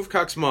 Smooth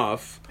cucks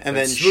Muff. And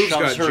then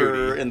shoves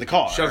her in the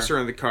car. Shoves her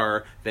in the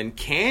car. Then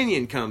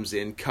Canyon comes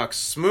in, cucks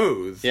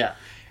Smooth. Yeah.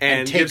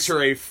 And gives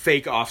her a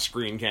fake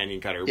off-screen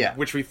Canyon cutter. Yeah.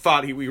 Which we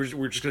thought we were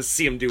just going to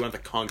see him do on the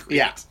concrete.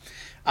 Yeah.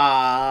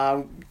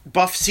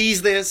 Buff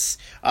sees this.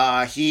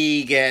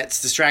 He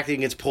gets distracted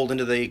and gets pulled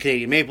into the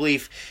Canadian Maple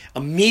Leaf.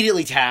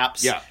 Immediately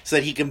taps. Yeah. So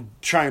that he can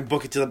try and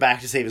book it to the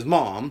back to save his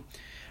mom.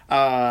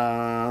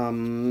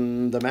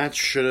 The match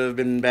should have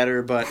been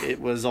better, but it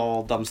was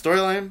all dumb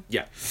storyline.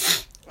 Yeah.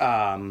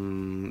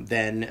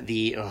 Then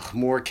the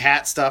more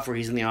cat stuff where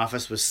he's in the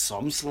office with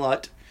some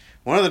slut.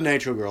 One of the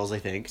Nitro girls, I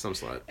think. Some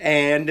slut.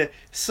 And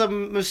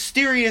some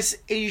mysterious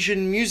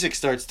Asian music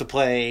starts to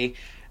play.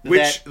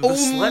 Which that the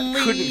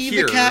slut couldn't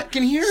hear. The cat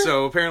can hear.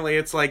 So apparently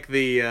it's like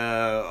the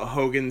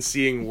Hogan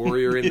seeing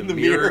Warrior in the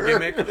mirror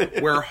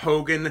gimmick, where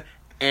Hogan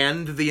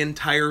and the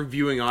entire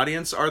viewing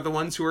audience are the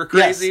ones who are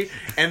crazy, yes.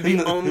 And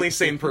the only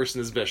sane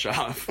person is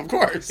Bischoff. Of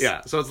course.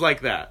 Yeah, so it's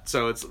like that.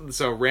 So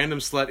Random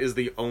Slut is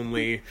the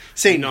only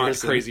sane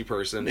crazy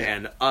person, yeah.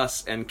 And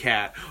us and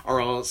Kat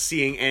are all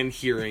seeing and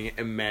hearing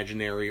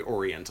imaginary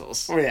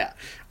Orientals. Oh, yeah.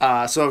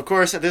 So, of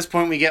course, at this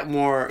point we get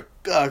more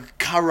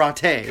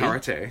karate.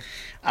 Karate.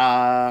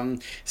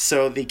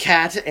 So the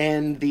cat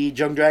and the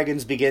Young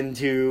Dragons begin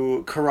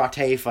to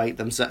karate fight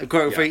themselves,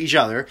 fight each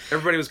other.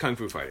 Everybody was kung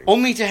fu fighting.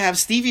 Only to have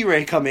Stevie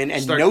Ray come in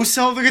and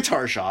no-sell the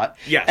guitar shot.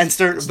 Yes. And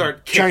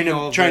start trying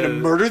to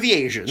murder the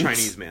Asians.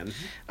 Chinese men.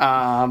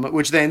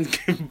 Which then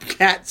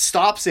Cat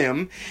stops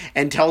him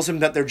and tells him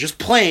that they're just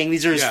playing.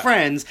 These are his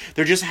friends.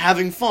 They're just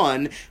having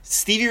fun.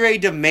 Stevie Ray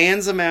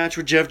demands a match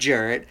with Jeff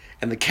Jarrett,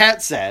 and the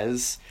Cat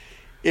says,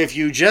 if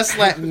you just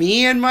let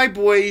me and my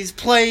boys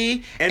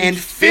play and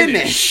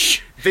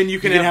finish, then you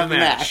can have the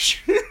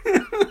match.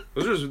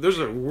 Those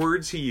are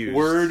words he used.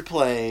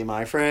 Wordplay,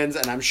 my friends,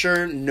 and I'm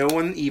sure no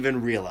one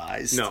even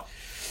realized. No.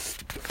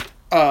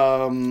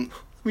 Let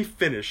me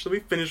finish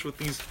with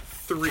these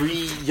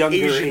three younger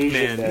Asian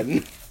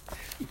men.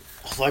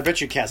 Well, I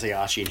bet you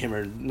Kazuyashi and him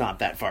are not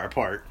that far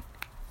apart.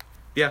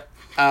 Yeah.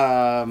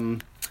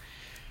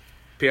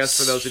 P.S.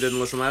 For those who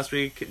didn't listen last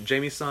week,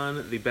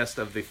 Jamie-san, the best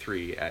of the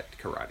three at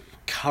karate.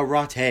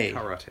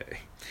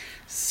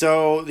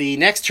 So the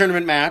next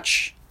tournament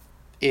match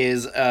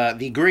is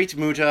the Great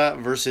Muta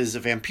versus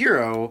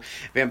Vampiro.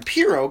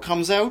 Vampiro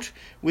comes out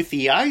with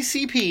the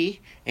ICP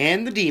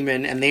and the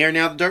Demon, and they are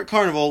now the Dark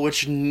Carnival,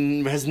 which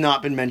has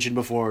not been mentioned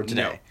before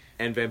today. No.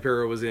 And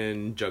Vampiro was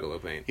in Juggalo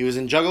Paint. He was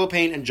in Juggalo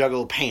Paint and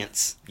Juggalo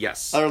Pants.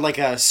 Yes. Or like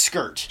a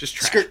skirt. Just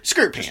trash.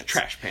 Skirt pants. Just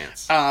trash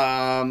pants.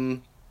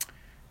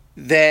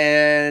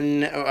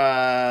 Then,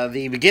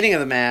 the beginning of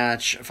the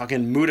match,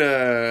 fucking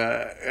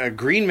Muta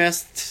green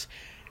mists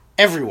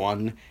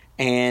everyone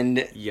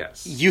And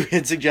Yes. you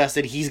had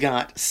suggested he's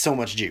got so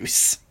much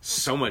juice.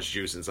 So much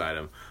juice inside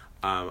him.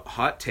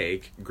 Hot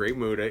take, Great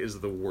Muta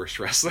is the worst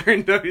wrestler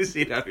in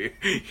WCW.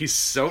 He's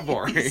so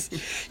boring.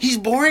 He's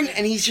boring,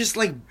 and he's just,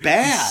 like,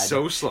 bad. He's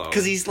so slow.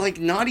 Because he's, like,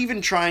 not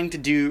even trying to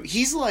do...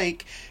 He's,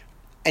 like...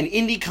 An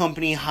indie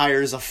company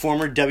hires a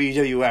former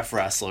WWF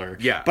wrestler.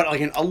 Yeah. But,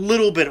 like, a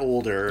little bit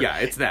older. Yeah,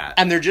 it's that.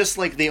 And they're just,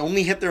 like, they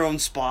only hit their own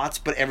spots,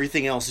 but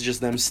everything else is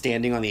just them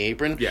standing on the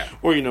apron. Yeah.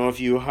 Or, you know, if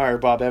you hire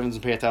Bob Evans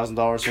and pay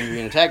 $1,000 for him to be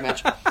in a tag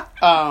match.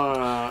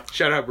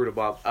 Shout out Brutal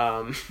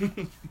Bob.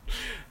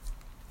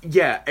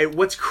 Yeah,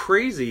 what's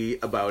crazy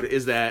about it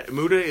is that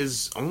Muta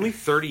is only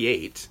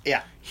 38.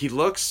 Yeah. He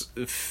looks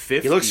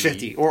 50. He looks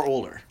 50 or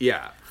older.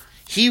 Yeah.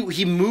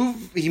 He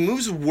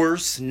moves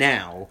worse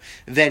now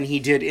than he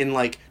did in,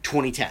 like,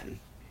 2010.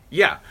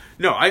 Yeah.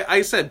 No,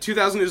 I said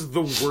 2000 is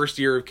the worst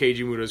year of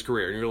Keiji Muta's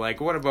career. And you're like,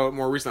 what about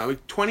more recent?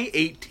 Like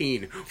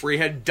 2018, where he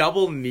had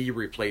double knee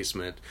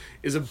replacement,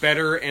 is a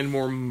better and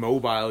more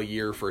mobile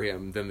year for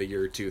him than the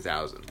year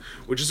 2000.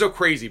 Which is so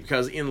crazy,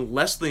 because in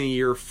less than a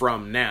year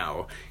from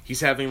now,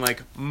 he's having,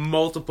 like,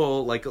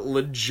 multiple, like,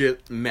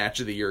 legit match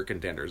of the year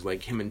contenders.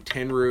 Like him and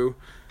Tenryu,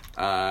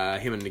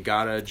 him and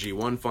Nagata,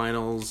 G1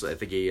 finals. I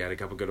think he had a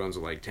couple good ones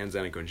with, like,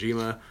 Tenzan and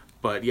Kojima.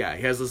 But yeah,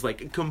 he has this,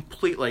 like,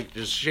 complete, like,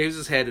 just shaves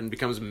his head and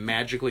becomes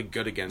magically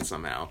good again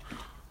somehow.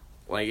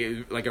 Like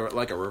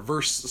a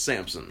reverse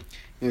Samson.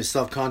 He was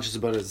self-conscious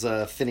about his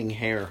thinning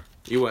hair.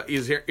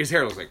 His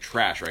hair looks like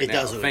trash right now. It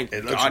does. Thank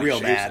It looks God real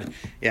he shaves bad. it.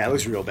 Yeah, it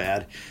looks real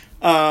bad.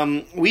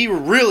 We were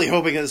really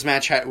hoping that this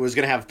match was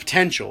going to have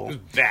potential. It was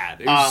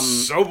bad. It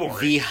was so boring.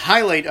 The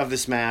highlight of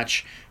this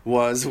match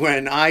was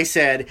when I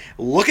said,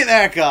 "Look at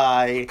that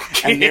guy,"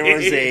 and there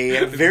was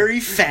a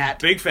very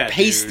Big fat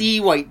pasty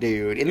white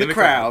dude in the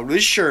crowd with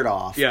his shirt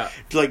off. Yeah.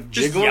 Like,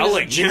 Just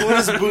jiggling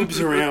his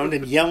boobs around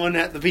and yelling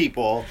at the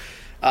people.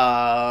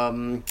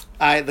 I,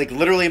 like,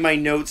 literally my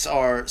notes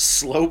are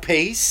slow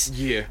pace.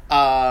 Yeah.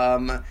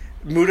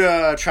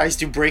 Muta tries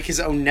to break his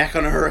own neck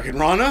on a Hurricane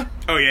Rana.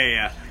 Oh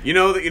yeah. You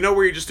know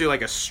where you just do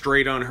like a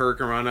straight on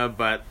Hurricane Rana,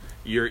 but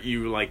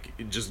you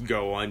like just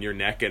go on your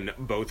neck and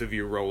both of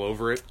you roll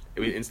over it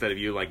instead of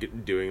you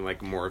like doing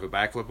like more of a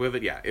backflip with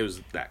it. Yeah, it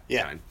was that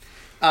kind.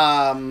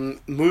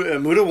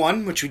 Muta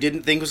won, which we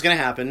didn't think was going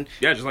to happen.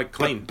 Yeah, just like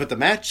clean. But the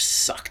match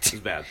sucked.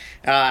 It was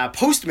bad.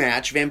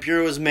 Post-match,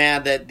 Vampiro was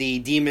mad that the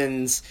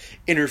Demon's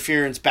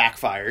interference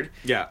backfired.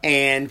 Yeah.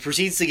 And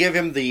proceeds to give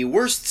him the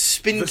worst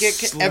spin kick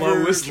ever. The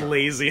slowest,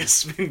 laziest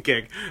spin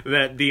kick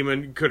that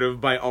Demon could have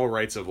by all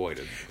rights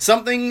avoided.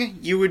 Something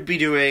you would be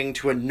doing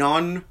to a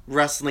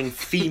non-wrestling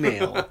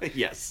female.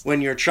 Yes.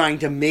 When you're trying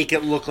to make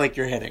it look like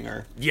you're hitting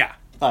her. Yeah.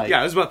 Like,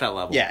 yeah, it was about that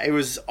level. Yeah, it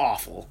was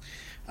awful.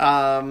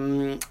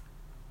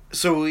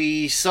 So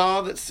we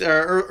saw that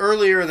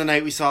earlier in the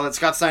night we saw that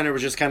Scott Steiner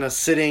was just kind of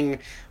sitting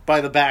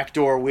by the back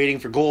door waiting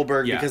for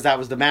Goldberg because that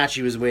was the match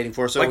he was waiting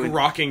for. So like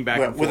rocking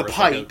back and forth with a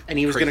pipe, and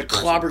he was going to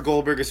clobber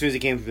Goldberg as soon as he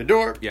came through the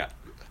door. Yeah.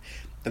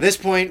 At this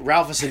point,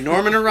 Ralphus and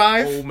Norman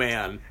arrive. Oh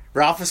man.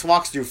 Ralphus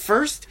walks through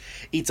first,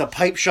 eats a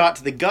pipe shot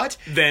to the gut.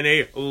 Then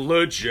a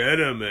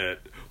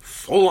legitimate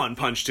full-on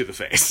punch to the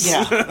face.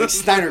 Yeah, like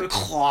Steiner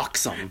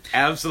clocks him.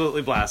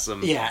 Absolutely blasts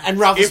him. Yeah, and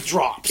Ralphus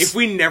drops. If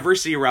we never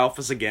see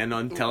Ralphus again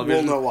on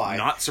television, we'll know why.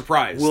 Not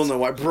surprised. We'll know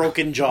why.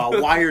 Broken jaw,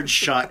 wired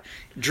shut,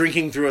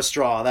 drinking through a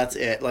straw. That's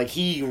it. Like,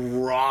 he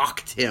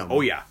rocked him.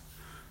 Oh, yeah.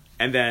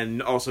 And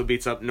then also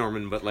beats up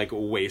Norman, but, like,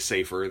 way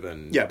safer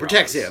than Yeah,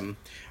 protects Ralphus.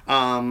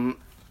 him.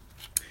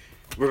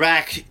 We're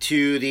back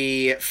to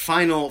the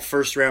final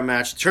first-round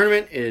match of the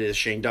tournament. It is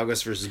Shane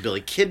Douglas versus Billy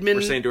Kidman.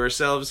 We're saying to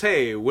ourselves,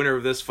 hey, winner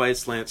of this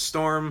fight's Lance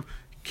Storm.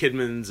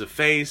 Kidman's a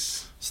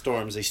face.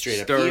 Storm's a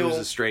straight-up heel. heel. Storm's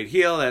a straight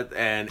heel.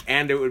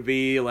 And it would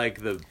be,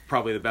 like,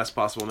 probably the best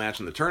possible match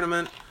in the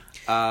tournament.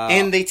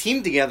 And they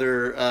teamed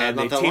together and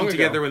not they that teamed long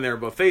together ago. when they were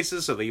both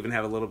faces, so they even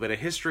have a little bit of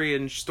history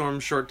in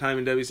Storm's short time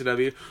in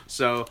WCW.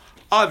 So,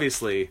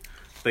 obviously,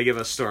 they give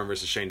us Storm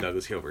versus Shane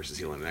Douglas, heel versus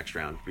heel in the next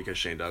round, because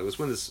Shane Douglas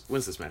wins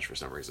this match for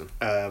some reason.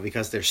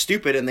 Because they're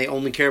stupid and they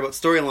only care about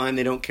storyline.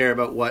 They don't care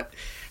about what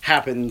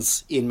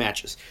happens in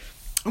matches.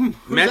 Who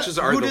does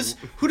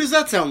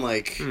that sound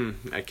like?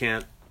 I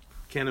can't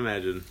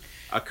imagine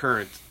a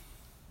current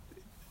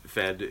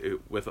Fed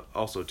with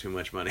also too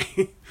much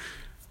money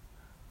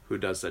who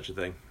does such a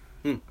thing.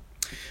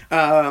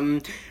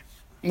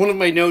 One of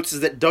my notes is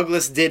that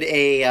Douglas did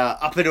a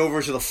up and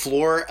over to the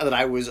floor that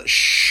I was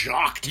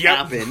shocked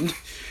happened.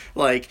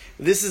 Like,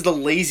 this is the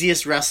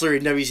laziest wrestler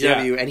in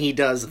WCW, and he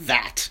does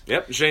that.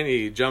 Yep, Shane,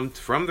 he jumped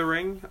from the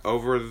ring,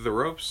 over the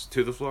ropes,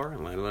 to the floor,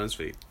 and landed on his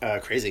feet.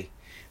 Crazy.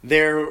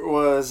 There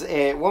was,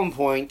 at one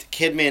point,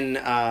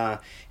 Kidman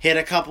hit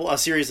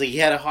he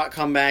had a hot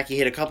comeback, he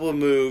hit a couple of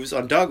moves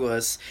on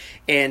Douglas,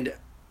 and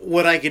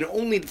what I can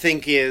only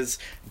think is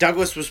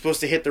Douglas was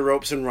supposed to hit the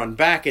ropes and run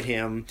back at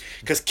him,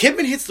 because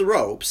Kidman hits the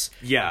ropes.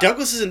 Yeah.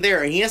 Douglas isn't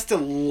there, and he has to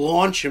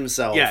launch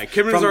himself. Yeah,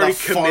 Kidman's from already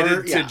the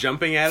committed to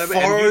jumping at him.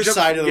 Far and he jumps,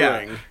 side of the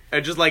ring.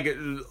 And just, like,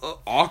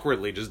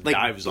 awkwardly just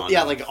dives on him.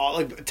 Yeah,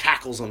 like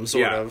tackles him,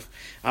 sort of.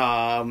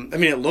 I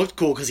mean, it looked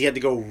cool because he had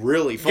to go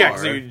really far. Yeah,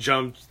 because he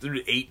jumped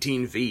through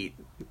 18 feet.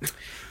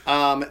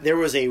 There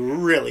was a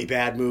really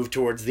bad move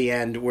towards the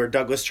end where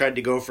Douglas tried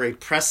to go for a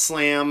press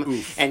slam.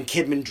 Oof. And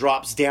Kidman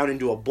drops down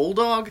into a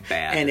bulldog.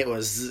 Bad. And it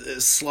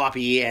was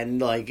sloppy,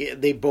 and like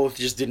they both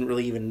just didn't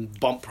really even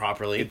bump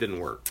properly. It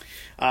didn't work.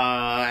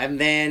 And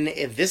then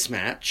this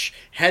match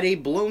had a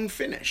blown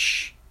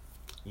finish.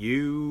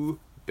 You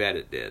bet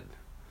it did.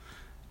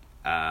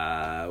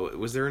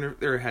 Was there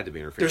there had to be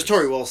interference. There's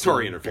Tori Wilson.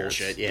 Tori interference.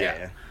 Bullshit,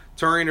 yeah.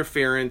 Tori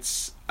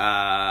interference.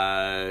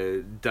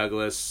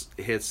 Douglas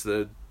hits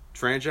the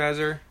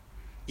franchiser.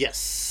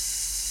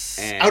 Yes.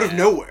 And out of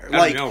nowhere.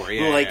 Out of nowhere,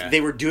 yeah. They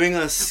were doing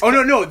us. Oh,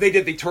 no, they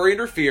did. The Tori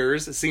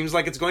interferes. It seems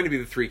like it's going to be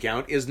the 3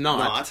 count. Is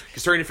not.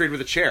 Because Tori interfered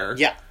with a chair.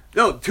 Yeah.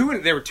 No,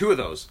 there were 2 of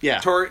those. Yeah.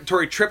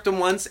 Tori tripped him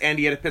once, and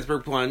he had a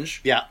Pittsburgh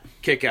plunge. Yeah.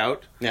 Kick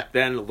out. Yeah.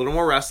 Then a little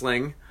more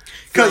wrestling.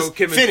 Because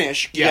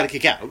finish, you gotta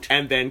kick out.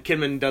 And then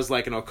Kidman does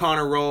like an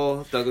O'Connor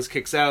roll. Douglas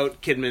kicks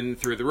out. Kidman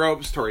through the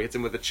ropes. Tori hits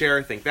him with a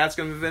chair. Think that's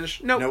going to be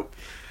finished? Nope.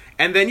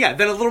 And then,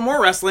 then a little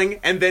more wrestling.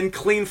 And then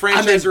clean franchiser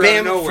and then,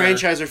 bam, out of nowhere.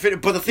 Franchiser finish.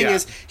 But the thing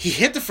is, he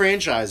hit the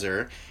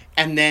franchiser,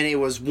 and then it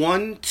was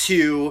 1,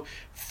 2,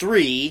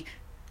 3.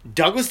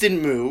 Douglas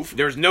didn't move.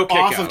 There was no kick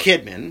off out. of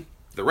Kidman.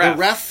 The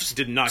ref The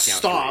did not count.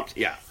 stopped.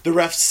 3. Yeah. The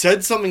ref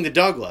said something to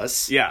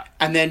Douglas. Yeah.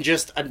 And then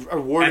just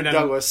awarded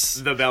Douglas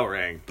the bell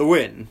rang. The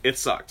win. It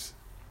sucked.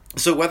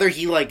 So whether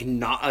he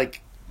jaw-jackered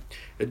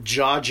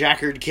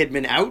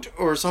Kidman out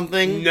or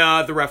something.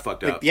 No, the ref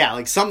fucked up.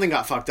 Yeah, something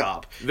got fucked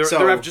up. The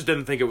ref just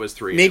didn't think it was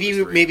 3.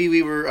 Maybe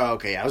we were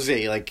okay. I was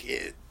saying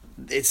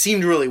it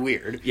seemed really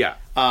weird. Yeah.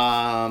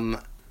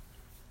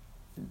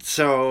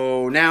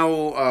 So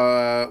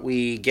now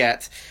we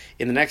get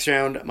in the next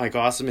round Mike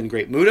Awesome and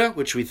Great Muta,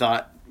 which we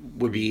thought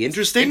would be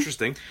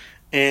interesting.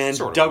 And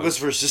sort of Douglas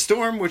versus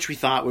Storm, which we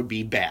thought would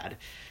be bad.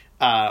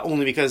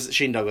 Only because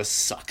Shane Douglas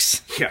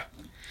sucks. Yeah.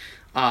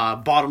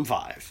 Bottom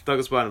 5.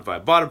 Douglas bottom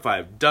 5. Bottom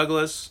 5.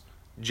 Douglas,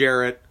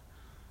 Jarrett,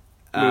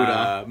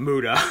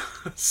 Muta.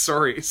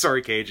 Sorry,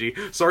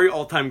 KG. Sorry,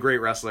 all-time great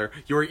wrestler.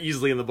 You are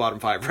easily in the bottom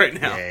 5 right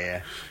now.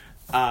 Yeah.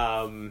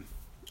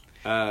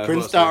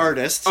 Prince the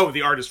Artist. Oh,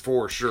 the Artist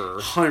for sure.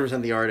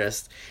 100% the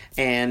Artist.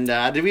 And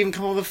did we even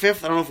come up with a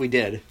 5th? I don't know if we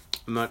did.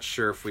 I'm not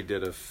sure if we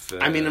did a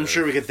 5th. I mean, I'm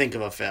sure we could think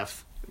of a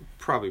 5th.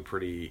 Probably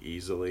pretty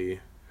easily.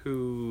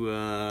 Who,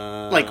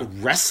 like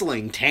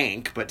wrestling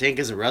Tank, but Tank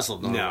hasn't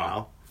wrestled in a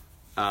while.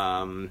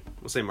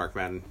 We'll say Mark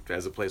Madden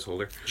as a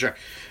placeholder. Sure.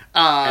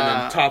 And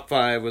then top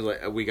 5 was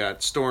we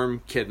got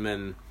Storm,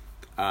 Kidman,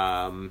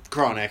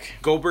 Chronic,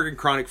 Goldberg and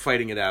Chronic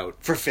fighting it out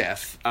for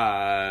 5th.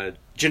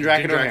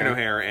 Jindrak and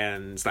O'Hare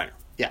and Steiner.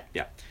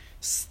 Yeah.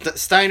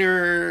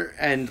 Steiner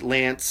and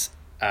Lance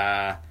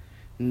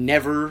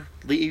never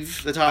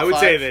leave the top 5. I would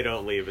say they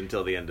don't leave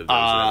until the end of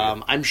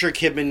those. I'm sure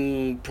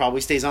Kidman probably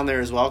stays on there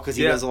as well because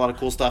he does a lot of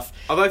cool stuff.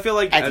 Although I feel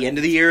like at the end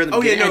of the year, and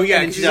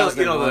he's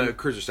the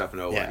cruiser stuff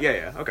and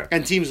okay,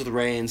 and teams with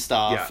Ray and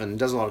stuff, and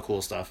does a lot of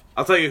cool stuff.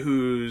 I'll tell you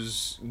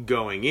who's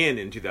going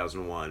in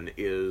 2001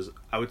 is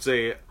I would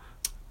say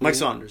Mike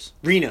Saunders,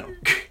 Reno.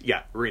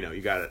 Yeah, Reno,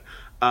 you got it.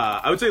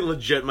 I would say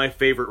legit my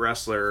favorite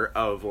wrestler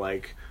of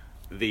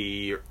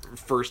the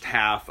first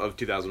half of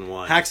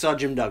 2001. Hacksaw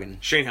Jim Duggan.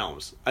 Shane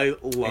Helms. I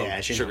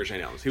love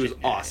Shane Helms. He was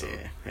awesome.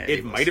 Yeah,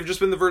 it might have just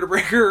been the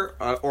vertebraker,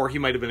 or he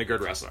might have been a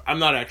good wrestler. I'm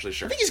not actually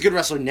sure. I think he's a good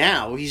wrestler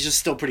now. He's just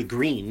still pretty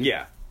green.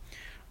 Yeah.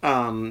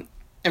 And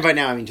by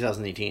now, I mean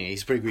 2018.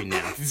 He's pretty green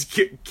now. He's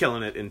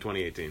killing it in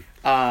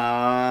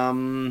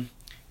 2018.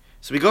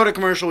 So we go to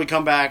commercial, we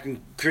come back,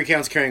 and 3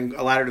 counts carrying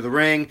a ladder to the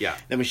ring. Yeah.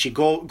 Then we see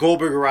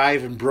Goldberg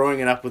arrive and broing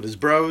it up with his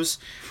bros.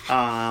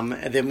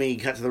 And then we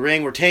cut to the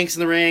ring where Tank's in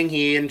the ring.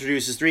 He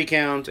introduces 3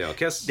 count.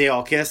 They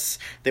all kiss.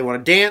 They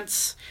want to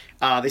dance.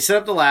 They set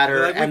up the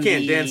ladder. They're like, we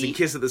can't dance and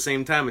kiss at the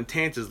same time. And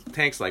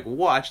Tank's like,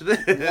 watch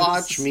this.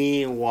 Watch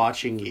me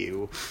watching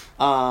you.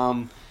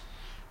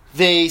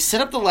 They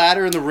set up the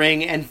ladder in the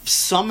ring and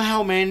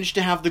somehow managed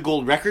to have the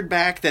gold record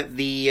back that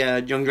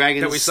the Young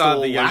Dragons that we saw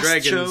the Young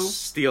Dragons show.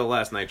 steal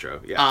last Nitro.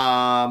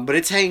 Yeah. But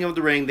it's hanging up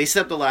the ring. They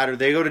set up the ladder.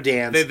 They go to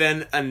dance. They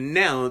then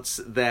announce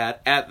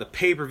that at the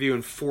pay-per-view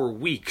in 4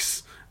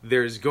 weeks,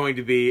 there's going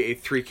to be a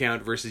 3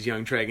 count versus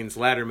Young Dragons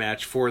ladder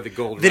match for the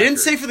gold record. They didn't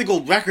say for the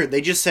gold record.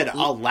 They just said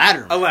a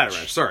ladder match. A ladder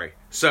match, sorry.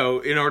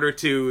 So in order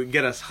to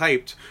get us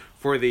hyped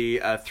for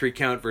the 3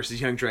 count versus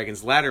Young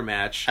Dragons ladder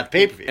match at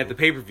the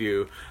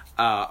pay-per-view,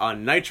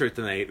 on Nitro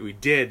tonight, we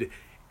did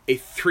a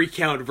 3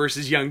 count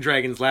versus Young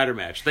Dragons ladder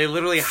match. They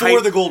literally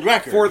for the gold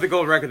record. For the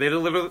gold record. They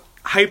literally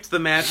hyped the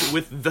match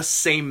with the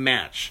same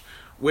match.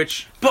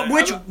 Which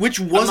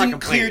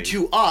wasn't clear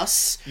to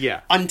us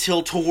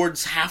until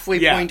towards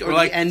halfway point or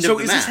the end of the match. So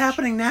is this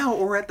happening now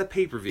or at the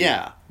pay-per-view?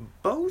 Yeah.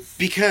 Both?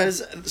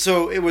 Because,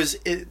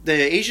 the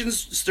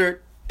Asians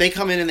start they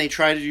come in and they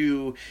try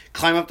to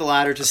climb up the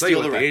ladder to steal the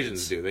what the records.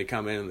 Asians do. They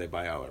come in and they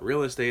buy all the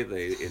real estate.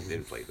 They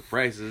inflate the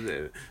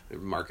prices. The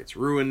market's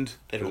ruined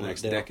for the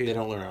next decade. They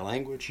don't learn our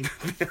language.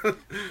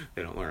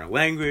 They don't learn our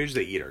language.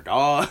 They eat our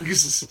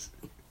dogs.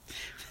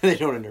 They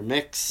don't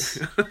intermix.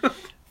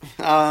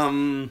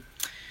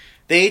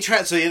 They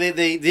try. So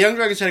the Young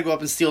Dragons try to go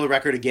up and steal the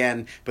record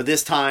again, but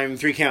this time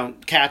 3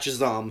 Count catches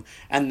them,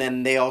 and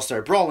then they all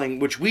start brawling,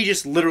 which we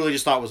just literally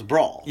just thought was a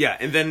brawl. Yeah,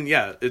 and then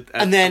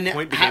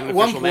at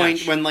one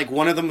point when like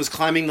one of them was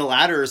climbing the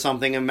ladder or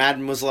something, and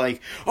Madden was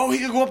like, "Oh, he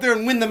could go up there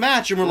and win the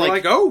match," and we're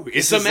like, "Oh,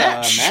 it's a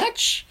match." A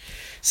match.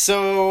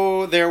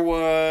 So there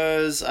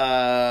was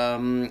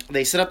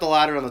they set up the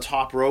ladder on the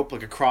top rope,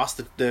 like across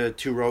the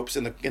 2 ropes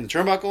in the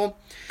turnbuckle.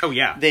 Oh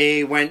yeah.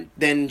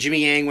 Then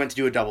Jimmy Yang went to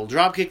do a double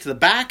drop kick to the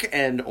back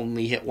and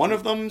only hit one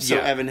of them, so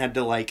Evan had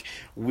to like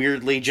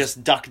weirdly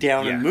just duck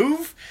down and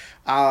move.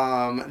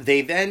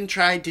 They then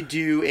tried to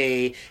do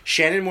a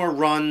Shannon Moore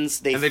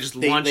runs. They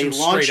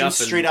launch him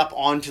straight up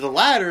onto the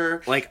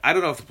ladder. Like, I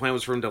don't know if the plan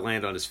was for him to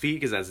land on his feet,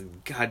 because that's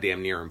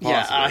goddamn near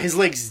impossible. Yeah, his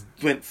legs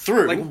went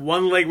through. Like,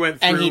 one leg went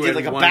through. And he did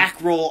like a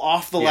back roll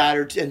off the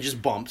ladder and just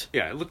bumped.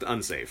 Yeah, it looked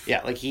unsafe.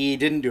 Yeah, like he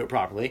didn't do it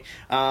properly.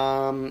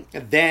 Then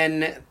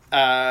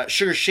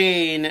Sugar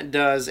Shane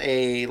does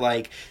a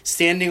like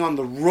standing on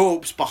the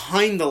ropes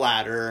behind the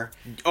ladder.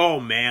 Oh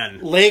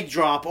man, leg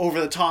drop over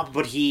the top,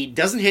 but he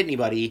doesn't hit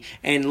anybody,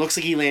 and looks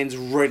like he lands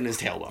right in his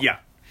tailbone.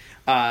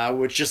 Yeah,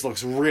 which just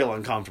looks real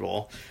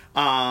uncomfortable.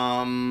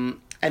 And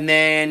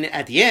then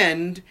at the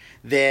end,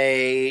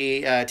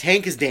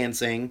 Tank is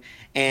dancing,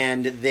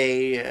 and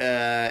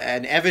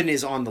and Evan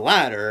is on the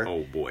ladder.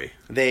 Oh boy!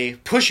 They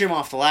push him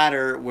off the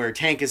ladder where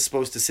Tank is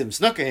supposed to Sim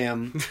Snooka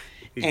him.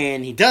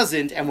 And he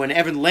doesn't, and when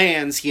Evan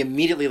lands, he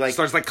immediately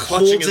starts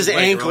clutching his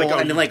ankle,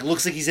 and it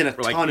looks like he's in a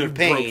ton of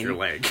pain. Broke your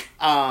leg.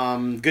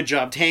 Good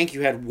job, Tank.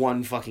 You had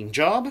one fucking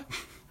job.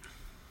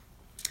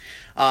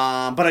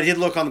 But I did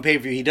look on the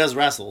pay-per-view. He does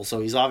wrestle,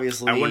 so he's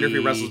obviously... I wonder if he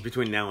wrestles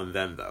between now and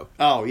then, though.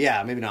 Oh,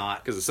 yeah, maybe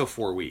not. Because it's still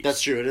 4 weeks.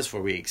 That's true, it is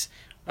 4 weeks.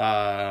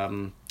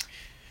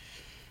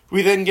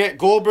 We then get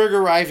Goldberg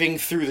arriving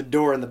through the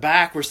door in the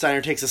back, where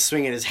Steiner takes a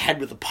swing at his head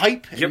with a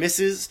pipe and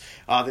misses.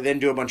 They then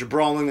do a bunch of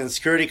brawling, then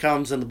security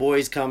comes, and the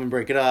boys come and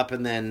break it up,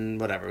 and then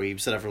whatever, we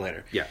set up for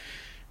later. Yeah.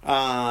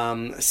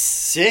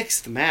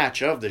 6th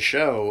match of the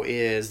show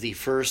is the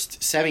first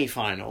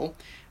semifinal,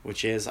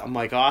 which is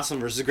Mike Awesome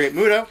versus Great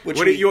Muta.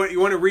 You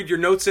want to read your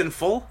notes in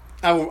full?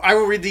 I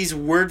will read these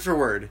word for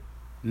word.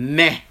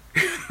 Meh.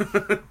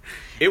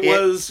 It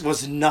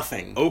was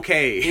nothing.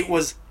 Okay. It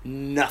was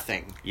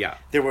nothing. Yeah.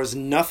 There was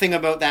nothing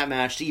about that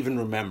match to even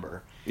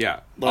remember. Yeah.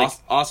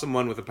 Awesome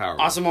one with a powerbomb.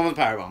 Awesome one with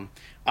a powerbomb.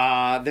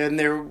 Then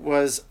there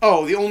was...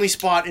 Oh, the only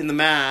spot in the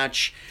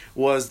match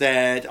was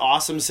that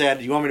Awesome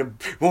said, you want me to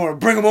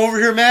bring him over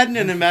here, Madden?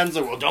 And then Madden's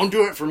like, well, don't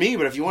do it for me,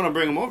 but if you want to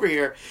bring him over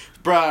here...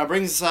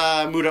 brings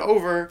Muta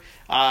over.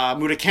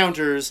 Muta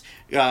counters.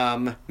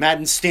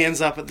 Madden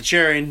stands up at the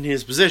chair in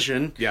his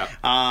position. Yeah.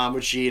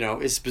 Which,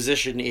 his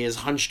position is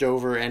hunched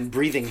over and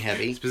breathing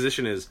heavy. His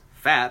position is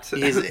fat.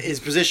 His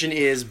position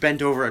is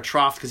bent over a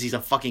trough because he's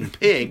a fucking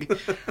pig.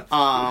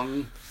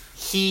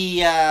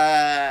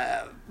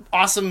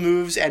 Awesome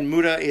moves, and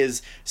Muta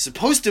is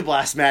supposed to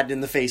blast Madden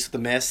in the face with the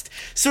mist.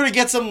 Sort of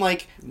gets him, there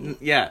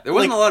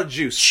wasn't a lot of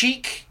juice.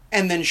 Cheek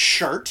and then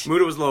shirt.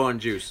 Muta was low on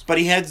juice. But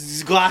he had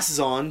his sunglasses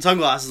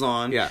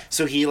on. Yeah.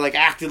 So he,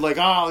 acted like,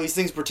 oh, these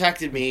things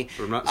protected me.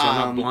 So I'm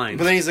not blind.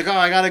 But then he's like, oh,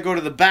 I gotta go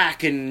to the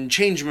back and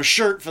change my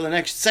shirt for the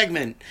next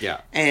segment.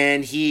 Yeah.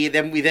 And we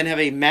then have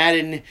a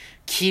Madden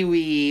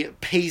Kiwi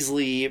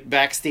Paisley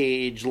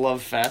backstage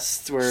love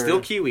fest. Still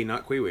Kiwi,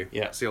 not Kiwi.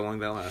 Yeah. See how long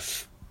that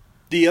lasts.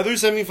 The other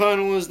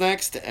semifinal is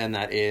next, and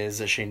that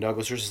is Shane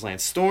Douglas versus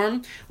Lance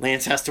Storm.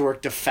 Lance has to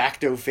work de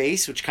facto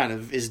face, which kind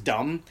of is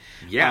dumb.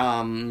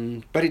 Yeah.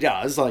 But he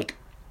does.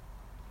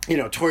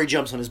 Tori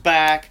jumps on his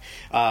back.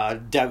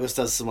 Douglas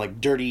does some,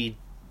 dirty...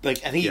 I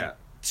think he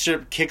straight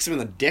up kicks him in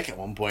the dick at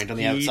one point on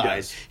the outside.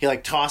 Does. He,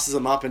 tosses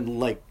him up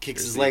and,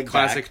 kicks his leg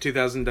classic back.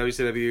 2000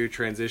 WCW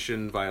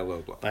transition via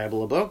low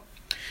blow.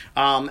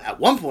 At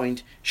one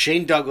point,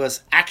 Shane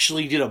Douglas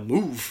actually did a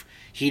move.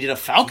 He did a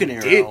Falcon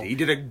Arrow. He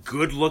did a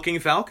good-looking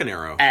Falcon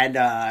Arrow. And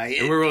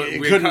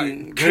we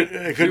couldn't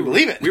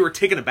believe it. We were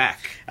taken aback.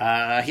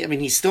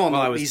 He's still on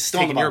the... He's still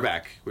taking your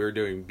back. We were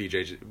doing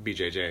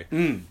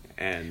BJJ.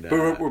 And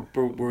were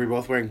we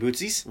both wearing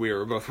bootsies? We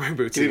were both wearing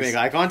bootsies. Did we make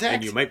eye contact?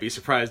 And you might be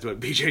surprised what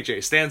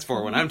BJJ stands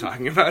for when I'm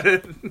talking about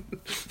it.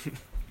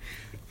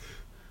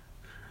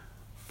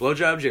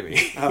 Blowjob Jimmy.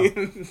 Oh.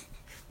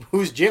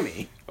 Who's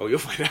Jimmy? Oh, you'll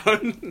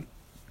find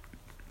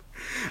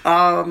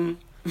out.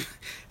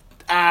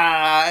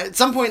 At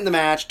some point in the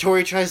match,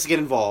 Tori tries to get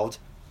involved.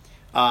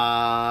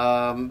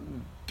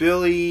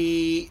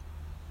 Billy...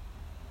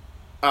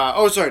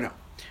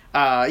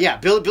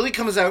 Billy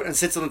comes out and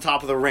sits on the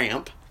top of the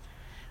ramp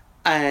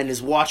and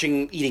is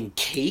eating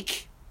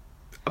cake.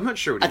 I'm not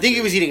sure what I think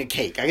he was eating a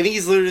cake. I think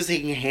he's literally just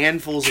taking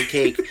handfuls of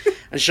cake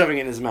and shoving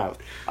it in his mouth.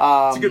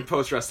 It's a good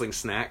post-wrestling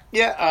snack.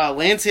 Yeah,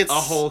 Lance hits... A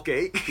whole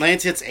cake.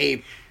 Lance hits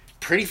a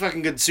pretty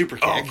fucking good super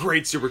kick. Oh,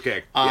 great super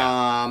kick.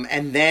 Yeah.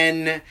 And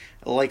then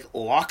like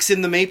locks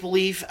in the Maple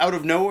Leaf out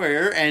of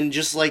nowhere and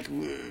just like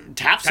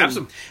taps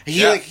him.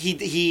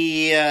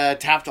 He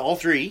tapped all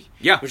three.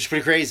 Yeah, which is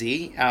pretty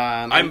crazy.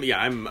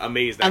 I'm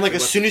amazed. And like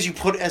as soon as you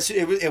put,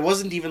 it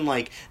wasn't even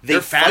like they're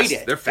fight fast.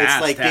 it. They're fast.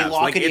 It's like taps. they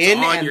lock like, it in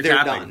and they're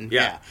tapping. done.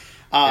 Yeah.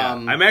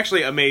 I'm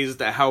actually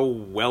amazed at how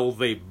well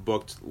they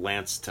booked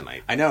Lance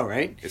tonight. I know,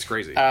 right? It's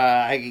crazy.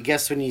 I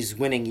guess when he's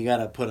winning, you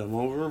gotta put him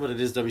over, but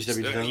it is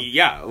WCW.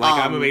 Yeah, like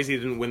I'm amazed he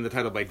didn't win the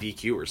title by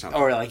DQ or something.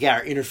 Or like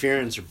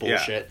interference or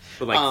bullshit. Yeah.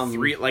 But like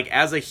three, like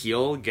as a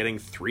heel, getting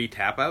 3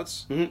 tap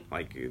outs,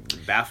 like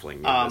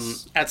baffling.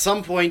 At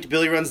some point,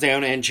 Billy runs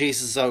down and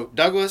chases out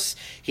Douglas.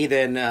 He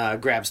then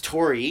grabs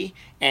Tori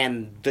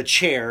and the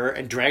chair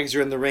and drags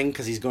her in the ring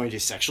because he's going to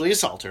sexually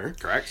assault her.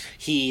 Correct.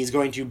 He's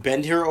going to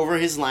bend her over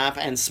his lap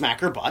and smack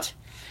her butt.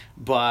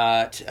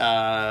 But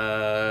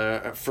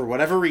for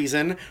whatever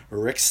reason,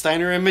 Rick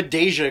Steiner and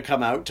Medeja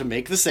come out to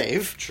make the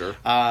save. Sure.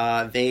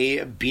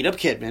 They beat up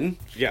Kidman.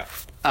 Yeah.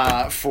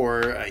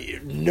 For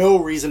no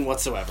reason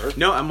whatsoever.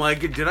 No, I'm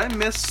like, did I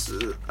miss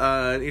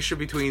an issue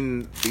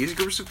between these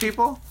groups of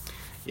people?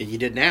 Yeah, you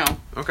did now.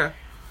 Okay.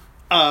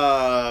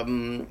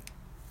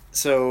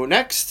 So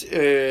next,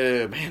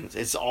 man,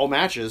 it's all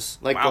matches.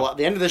 Like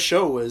the end of the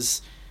show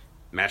was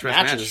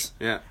matches.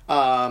 Yeah.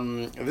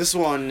 This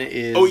one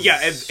is. Oh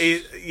yeah,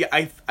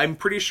 I'm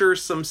pretty sure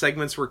some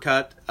segments were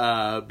cut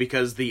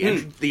because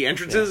the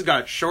entrances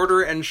got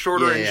shorter and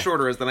shorter and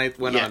shorter as the night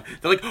went on.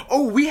 They're like,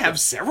 oh, we have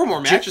several more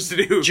matches to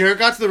do. Jarrett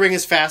got to the ring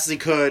as fast as he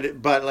could,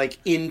 but like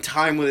in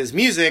time with his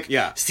music.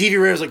 Yeah. Stevie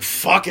Ray was like,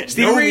 "Fuck it,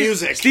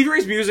 music." Stevie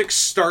Ray's music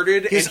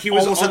started, and he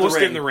was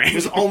almost in the ring. He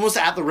was almost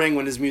at the ring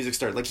when his music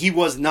started. Like he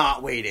was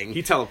not waiting.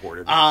 He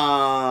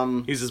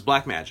teleported. He uses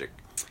black magic.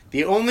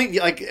 The only,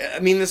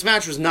 this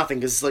match was nothing,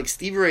 because,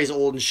 Stevie Ray's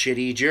old and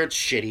shitty, Jarrett's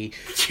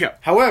shitty. Yeah.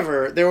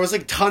 However, there was,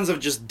 tons of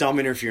just dumb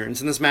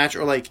interference in this match,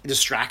 or,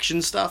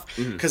 distraction stuff,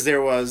 because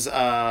there was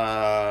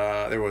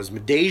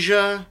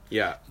Medeja.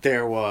 Yeah.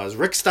 There was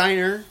Rick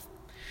Steiner.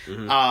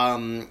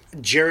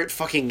 Jarrett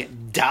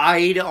fucking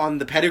died on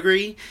the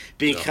pedigree,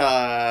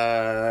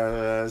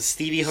 because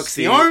Stevie hooks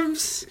the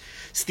arms.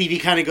 Stevie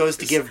kind of goes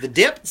to give the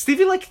dip.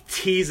 Stevie,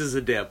 teases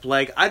a dip.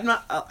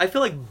 I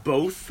feel like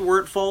both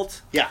were at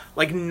fault. Yeah.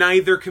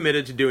 Neither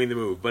committed to doing the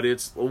move, but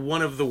it's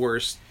one of the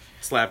worst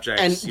slapjacks.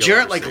 And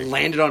Jarrett,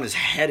 landed on his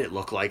head, it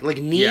looked like.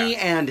 Knee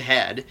and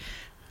head.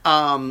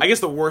 I guess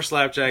the worst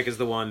slapjack is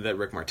the one that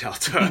Rick Martel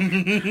took.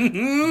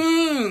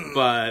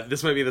 But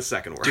this might be the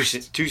second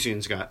worst. Too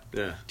soon, Scott.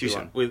 Yeah. Too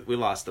soon. We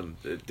lost him.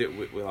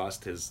 We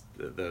lost his...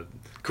 the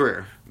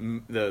career.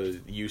 The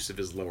use of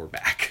his lower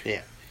back.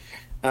 Yeah.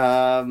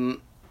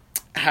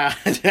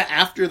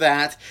 After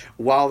that,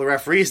 while the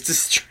referee is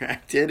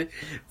distracted,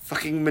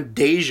 fucking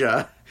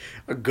Medeja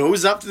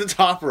goes up to the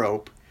top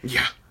rope.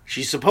 Yeah.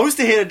 She's supposed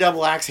to hit a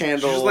double axe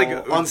handle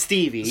on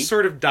Stevie.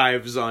 Sort of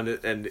dives on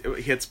it and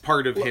hits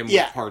part of him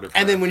with part of her.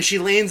 And then when she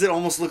lands, it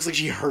almost looks like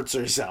she hurts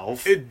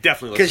herself. It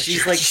definitely looks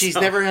because she's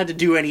never had to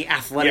do any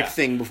athletic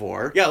thing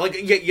before. Yeah,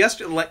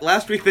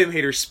 last week they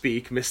made her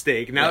speak,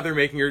 mistake. Now they're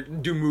making her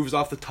do moves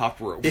off the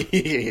top rope.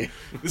 This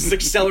is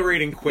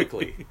accelerating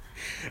quickly.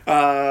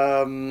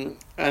 And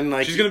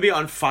she's gonna be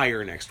on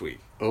fire next week.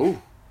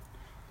 Oh.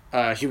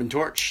 Human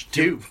Torch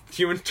 2.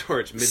 Human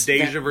Torch.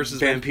 Medeja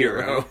versus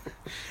Vampiro.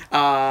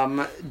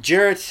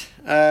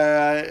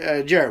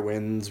 Jarrett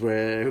wins.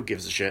 Who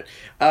gives a shit?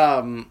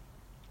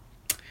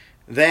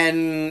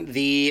 Then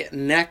the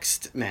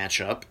next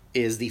matchup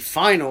is the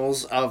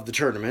finals of the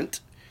tournament,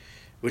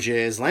 which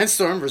is Lance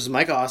Storm versus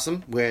Mike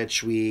Awesome,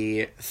 which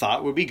we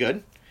thought would be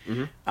good.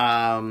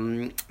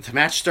 The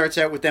match starts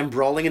out with them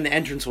brawling in the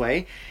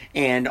entranceway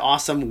and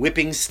Awesome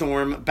whipping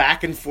Storm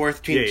back and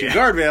forth between two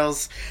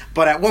guardrails,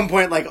 but at one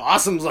point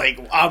Awesome's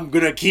I'm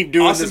gonna keep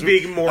doing Awesome this.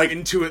 Being more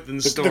into it than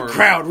Storm. The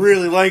crowd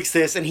really likes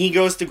this, and he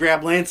goes to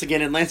grab Lance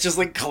again, and Lance just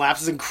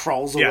collapses and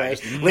crawls away.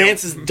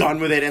 Lance is done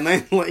with it, and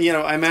then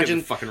I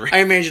imagine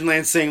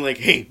Lance saying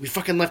hey, we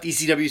fucking left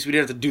ECW so we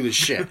didn't have to do this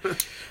shit.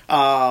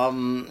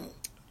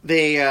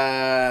 They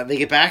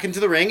get back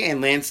into the ring,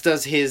 and Lance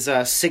does his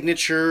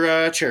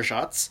signature chair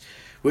shots,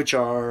 which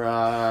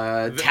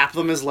are tap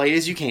them as light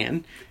as you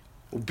can.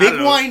 Big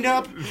wind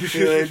up,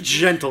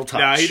 gentle touch.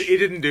 No, he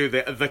didn't do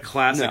the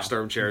classic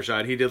Storm chair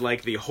shot. He did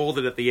the hold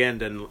it at the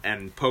end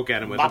and poke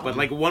at him with it.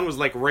 But one was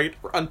right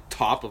on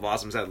top of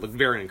Awesome's head. It looked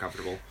very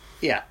uncomfortable.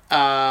 Yeah.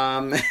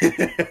 I'm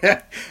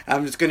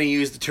just going to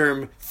use the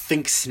term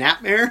think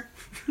snapmare.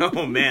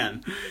 Oh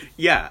man.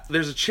 Yeah,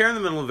 there's a chair in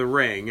the middle of the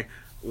ring.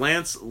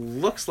 Lance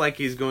looks like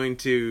he's going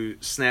to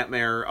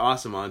snapmare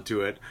Awesome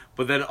onto it,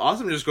 but then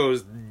Awesome just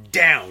goes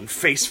down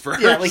face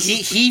first. Yeah,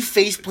 he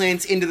face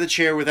plants into the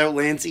chair without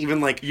Lance even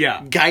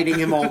guiding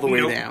him all the way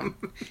down.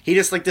 He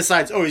just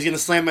decides, oh, he's gonna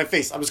slam my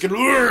face. I'm just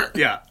gonna.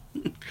 Yeah,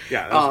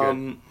 that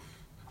was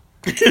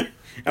good.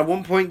 At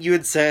one point, you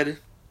had said,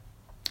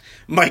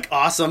 "Mike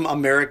Awesome,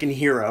 American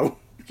hero."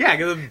 Yeah,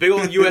 get a big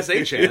old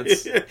USA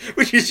chance.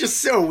 Which is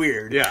just so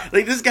weird. Yeah.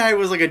 Like, this guy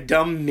was like a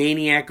dumb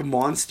maniac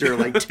monster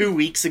like 2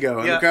 weeks ago,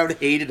 and the crowd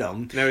hated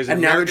him. Now he's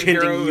and now they're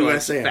chanting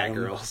USA. Fat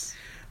girls.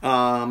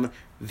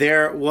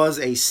 There was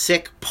a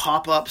sick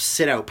pop-up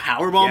sit-out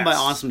powerbomb by Yes.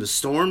 Awesome to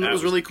Storm that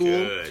was really cool.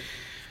 Good.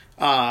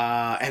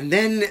 And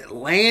then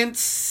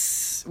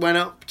Lance went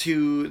up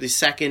to the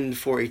second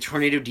for a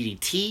tornado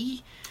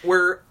DDT.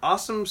 Where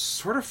Awesome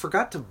sort of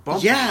forgot to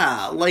bump him.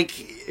 Yeah,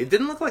 like... It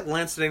didn't look like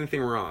Lance did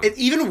anything wrong.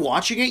 Even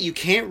watching it, you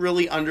can't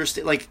really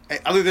understand, like,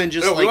 other than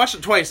just, No, like... we watched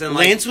it twice, and,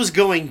 like... Lance was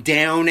going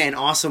down, and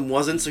Awesome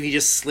wasn't, so he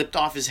just slipped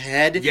off his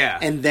head. Yeah.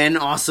 And then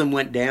Awesome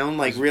went down,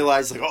 like,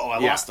 realized, like, oh, I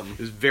lost him. It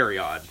was very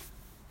odd.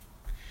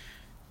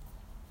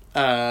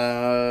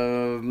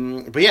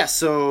 But yeah,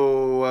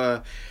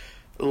 so...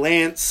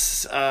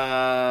 Lance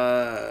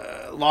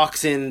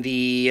locks in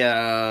the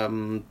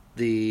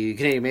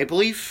Canadian Maple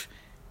Leaf.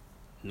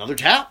 Another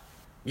tap.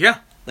 Yeah.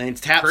 Lance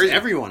taps Crazy.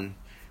 everyone.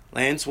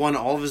 Lance won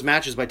all of his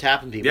matches by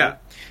tapping people. Yeah.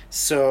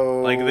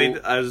 So Like, they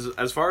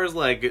as far as,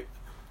 like,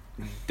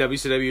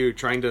 WCW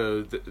trying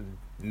to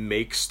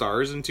make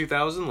stars in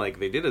 2000, like,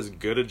 they did as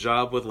good a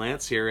job with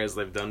Lance here as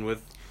they've done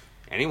with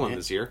anyone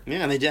this year.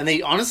 Yeah, and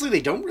they honestly,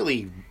 they don't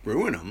really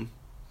ruin him.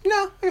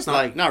 No, it's not.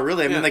 Like, not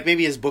really. I mean, like,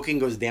 maybe his booking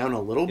goes down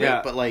a little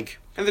bit, but, like...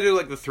 And they do,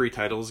 like, the 3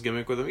 titles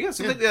gimmick with him. Yeah,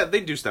 so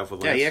they do stuff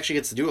with Lance. Yeah, he actually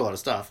gets to do a lot of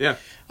stuff. Yeah.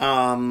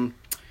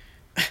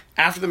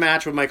 After the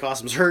match, when Mike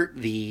Awesome's hurt,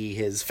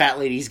 his fat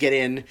ladies get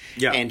in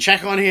and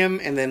check on him,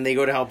 and then they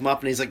go to help him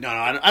up, and he's like, no,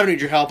 I don't need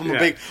your help. I'm a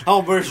big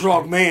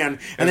strong man.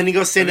 And then he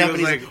goes stand up, and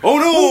he's like, oh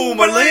no,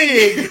 my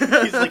leg!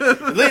 He's like,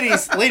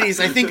 ladies,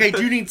 I think I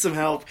do need some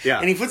help. Yeah.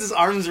 And he puts his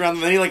arms around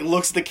them, and then he, like,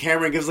 looks at the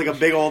camera and gives, like, a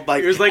big old,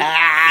 like, It was like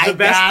I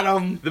got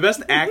him. The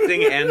best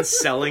acting and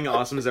selling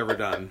Awesome has ever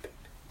done.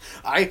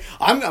 I'm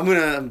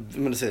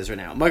gonna say this right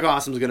now. Mike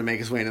Awesome's gonna make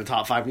his way into the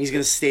top 5, and he's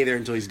gonna stay there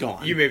until he's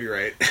gone. You may be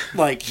right.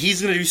 Like,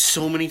 he's gonna do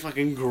so many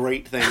fucking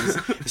great things,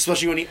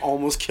 especially when he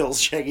almost kills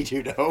Shaggy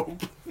 2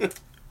 Dope.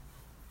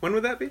 When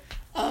would that be?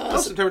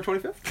 September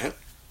 25th?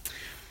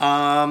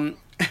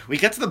 We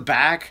get to the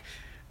back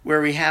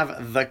where we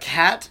have the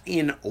Cat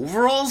in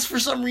overalls for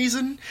some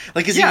reason.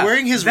 Like, is he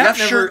wearing his ref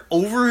shirt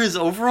over his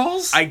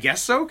overalls? I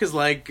guess so, because,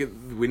 like,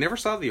 we never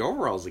saw the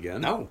overalls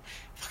again. No.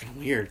 Fucking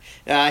weird.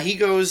 He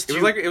goes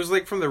to... It was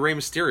like from the Rey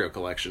Mysterio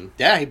collection.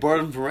 Yeah, he bought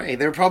them from Rey.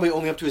 They were probably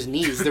only up to his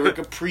knees. They were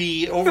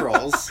capri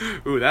overalls.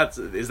 Ooh,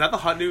 is that the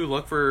hot new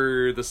look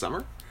for the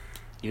summer?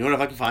 You know what?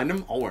 If I can find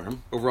them, I'll wear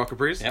them. Overall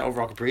capris? Yeah,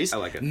 overall capris. I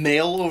like it.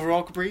 Male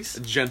overall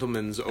capris.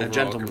 Gentleman's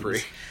overall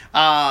capri.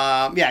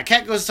 Yeah,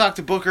 Kat goes to talk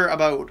to Booker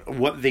about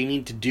what they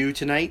need to do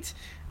tonight,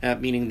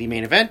 meaning the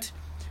main event,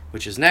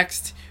 which is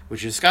next,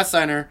 which is Scott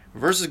Steiner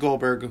versus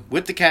Goldberg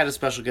with the Cat as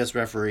special guest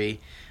referee.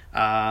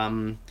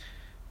 Cat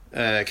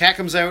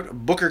comes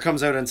out, Booker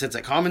comes out and sits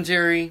at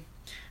commentary.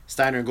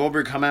 Steiner and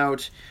Goldberg come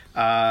out,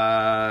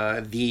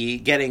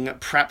 getting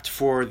prepped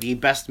for the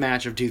best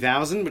match of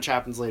 2000, which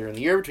happens later in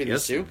the year between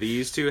these two.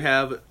 These two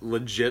have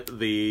legit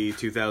the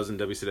 2000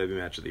 WCW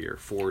match of the year,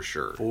 for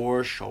sure.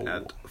 For sure.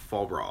 At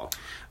Fall Brawl.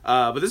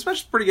 But this match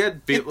is pretty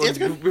good. It's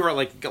good. We were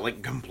like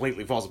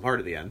completely falls apart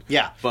at the end.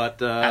 Yeah. But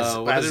as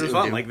it was it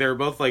fun. do. Like, they were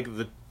both like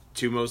the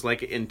two most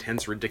like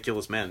intense,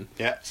 ridiculous men.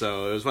 Yeah.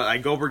 So it was fun.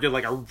 Like, Goldberg did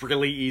like a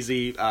really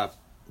easy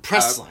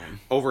press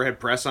slam. Overhead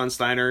press on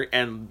Steiner,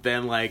 and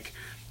then like...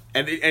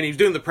 And he's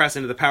doing the press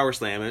into the power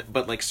slam,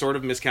 but like sort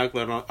of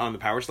miscalculated on the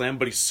power slam.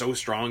 But he's so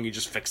strong, he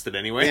just fixed it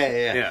anyway.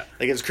 Yeah.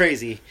 Like, it's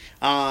crazy.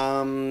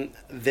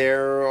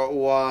 There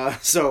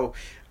was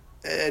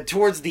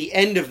towards the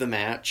end of the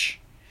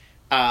match,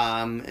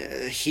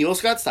 heel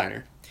Scott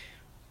Steiner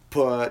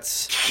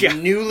puts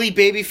newly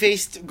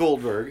baby-faced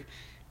Goldberg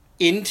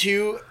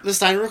into the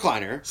Steiner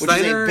recliner, which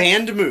is a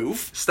banned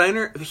move.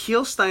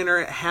 Heel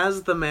Steiner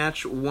has the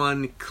match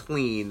won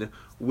clean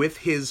with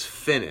his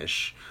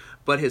finish.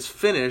 But his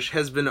finish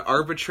has been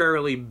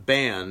arbitrarily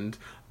banned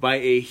by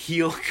a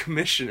heel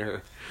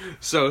commissioner.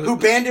 So who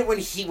banned it when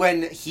he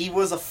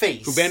was a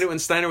face? Who banned it when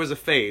Steiner was a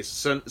face?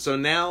 So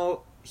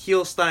now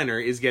heel Steiner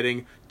is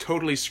getting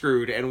totally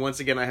screwed, and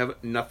once again I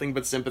have nothing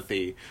but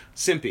simpy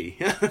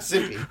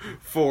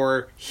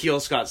for heel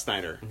Scott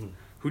Steiner,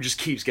 who just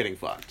keeps getting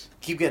fucked.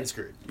 Keep getting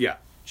screwed. Yeah,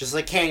 just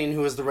like Kanyon, who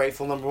was the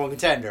rightful number 1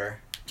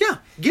 contender. Yeah,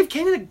 give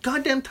Kanyon a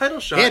goddamn title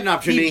shot. He had an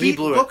opportunity. He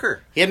blew Booker.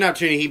 it. He had an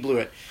opportunity. He blew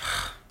it.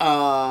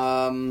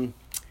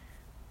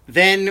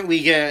 Then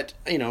we get,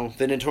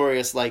 the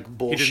notorious, like,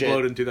 bullshit. He just blew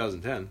it in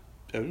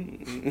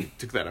 2010.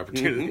 Took that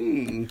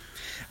opportunity.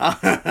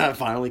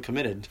 Finally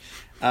committed.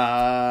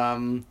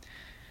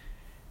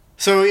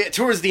 So,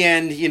 towards the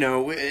end,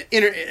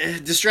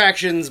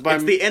 distractions by...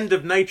 It's the end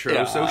of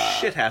Nitro, so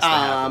shit has to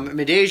happen.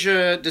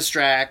 Midassia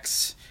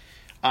distracts.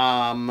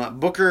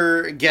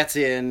 Booker gets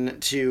in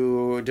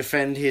to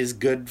defend his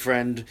good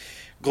friend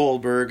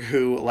Goldberg,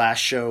 who last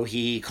show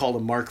he called a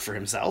mark for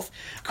himself.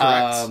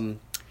 Correct.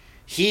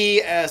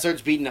 He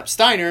starts beating up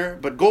Steiner,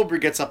 but Goldberg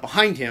gets up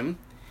behind him.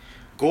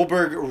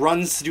 Goldberg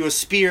runs to do a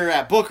spear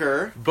at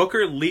Booker.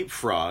 Booker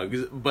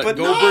leapfrogs, but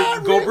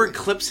not Goldberg really.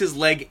 clips his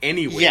leg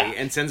anyway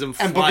and sends him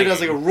flying. And Booker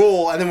does like a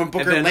roll, and then when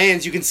Booker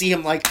lands, you can see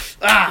him like,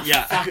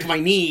 fuck my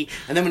knee.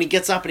 And then when he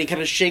gets up and he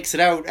kind of shakes it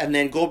out, and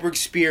then Goldberg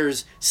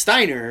spears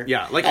Steiner.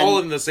 Yeah, like all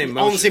in the same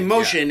motion. All in the same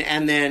motion,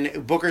 and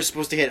then Booker's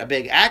supposed to hit a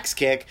big axe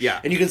kick.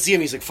 Yeah. And you can see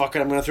him, he's like, fuck it,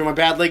 I'm going to throw my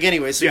bad leg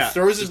anyway. So he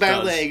throws his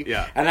bad leg,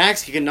 an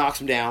axe kick, and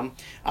knocks him down.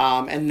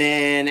 And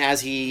then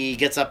as he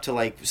gets up to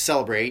like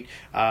celebrate,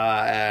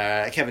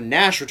 Kevin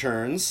Nash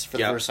returns for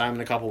the first time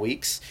in a couple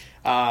weeks.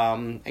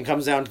 And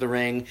comes down to the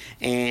ring,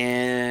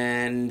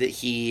 and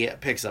he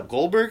picks up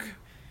Goldberg,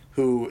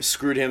 who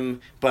screwed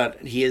him,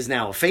 but he is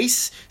now a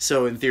face,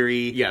 so in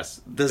theory,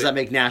 does that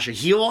make Nash a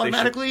heel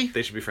automatically?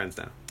 They should be friends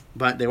now.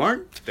 But they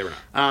weren't. They were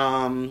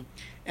not.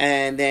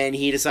 And then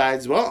he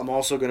decides, well, I'm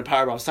also going to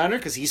powerbomb Steiner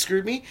because he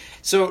screwed me.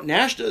 So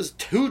Nash does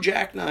 2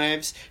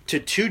 jackknives to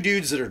 2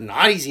 dudes that are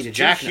not easy to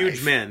jackknife. 2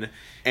 huge men,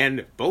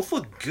 and both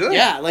look good.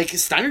 Yeah, like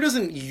Steiner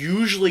doesn't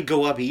usually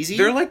go up easy.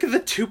 They're like the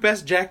 2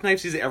 best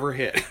jackknives he's ever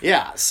hit.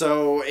 Yeah,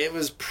 so it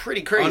was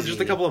pretty crazy. On just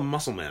a couple of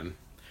muscle men.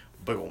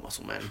 Big old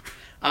muscle men.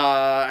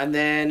 And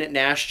then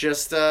Nash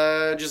just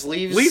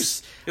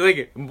leaves. He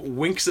like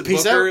winks at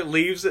Peace Booker, out.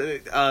 leaves,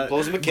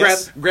 blows him a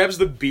kiss, grabs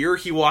the beer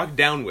he walked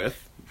down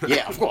with.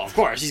 Yeah, of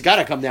course. He's got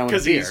to come down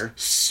with a beer.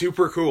 He's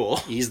super cool.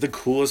 He's the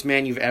coolest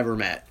man you've ever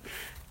met.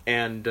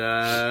 And,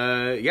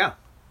 and that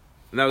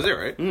was it,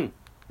 right? That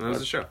was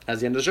the show. That's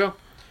the end of the show.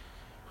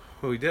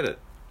 Well, we did it.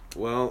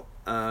 Well,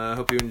 I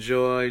hope you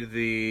enjoyed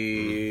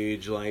the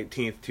July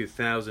 18th,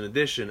 2000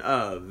 edition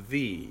of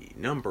the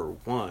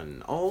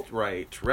 #1 alt-right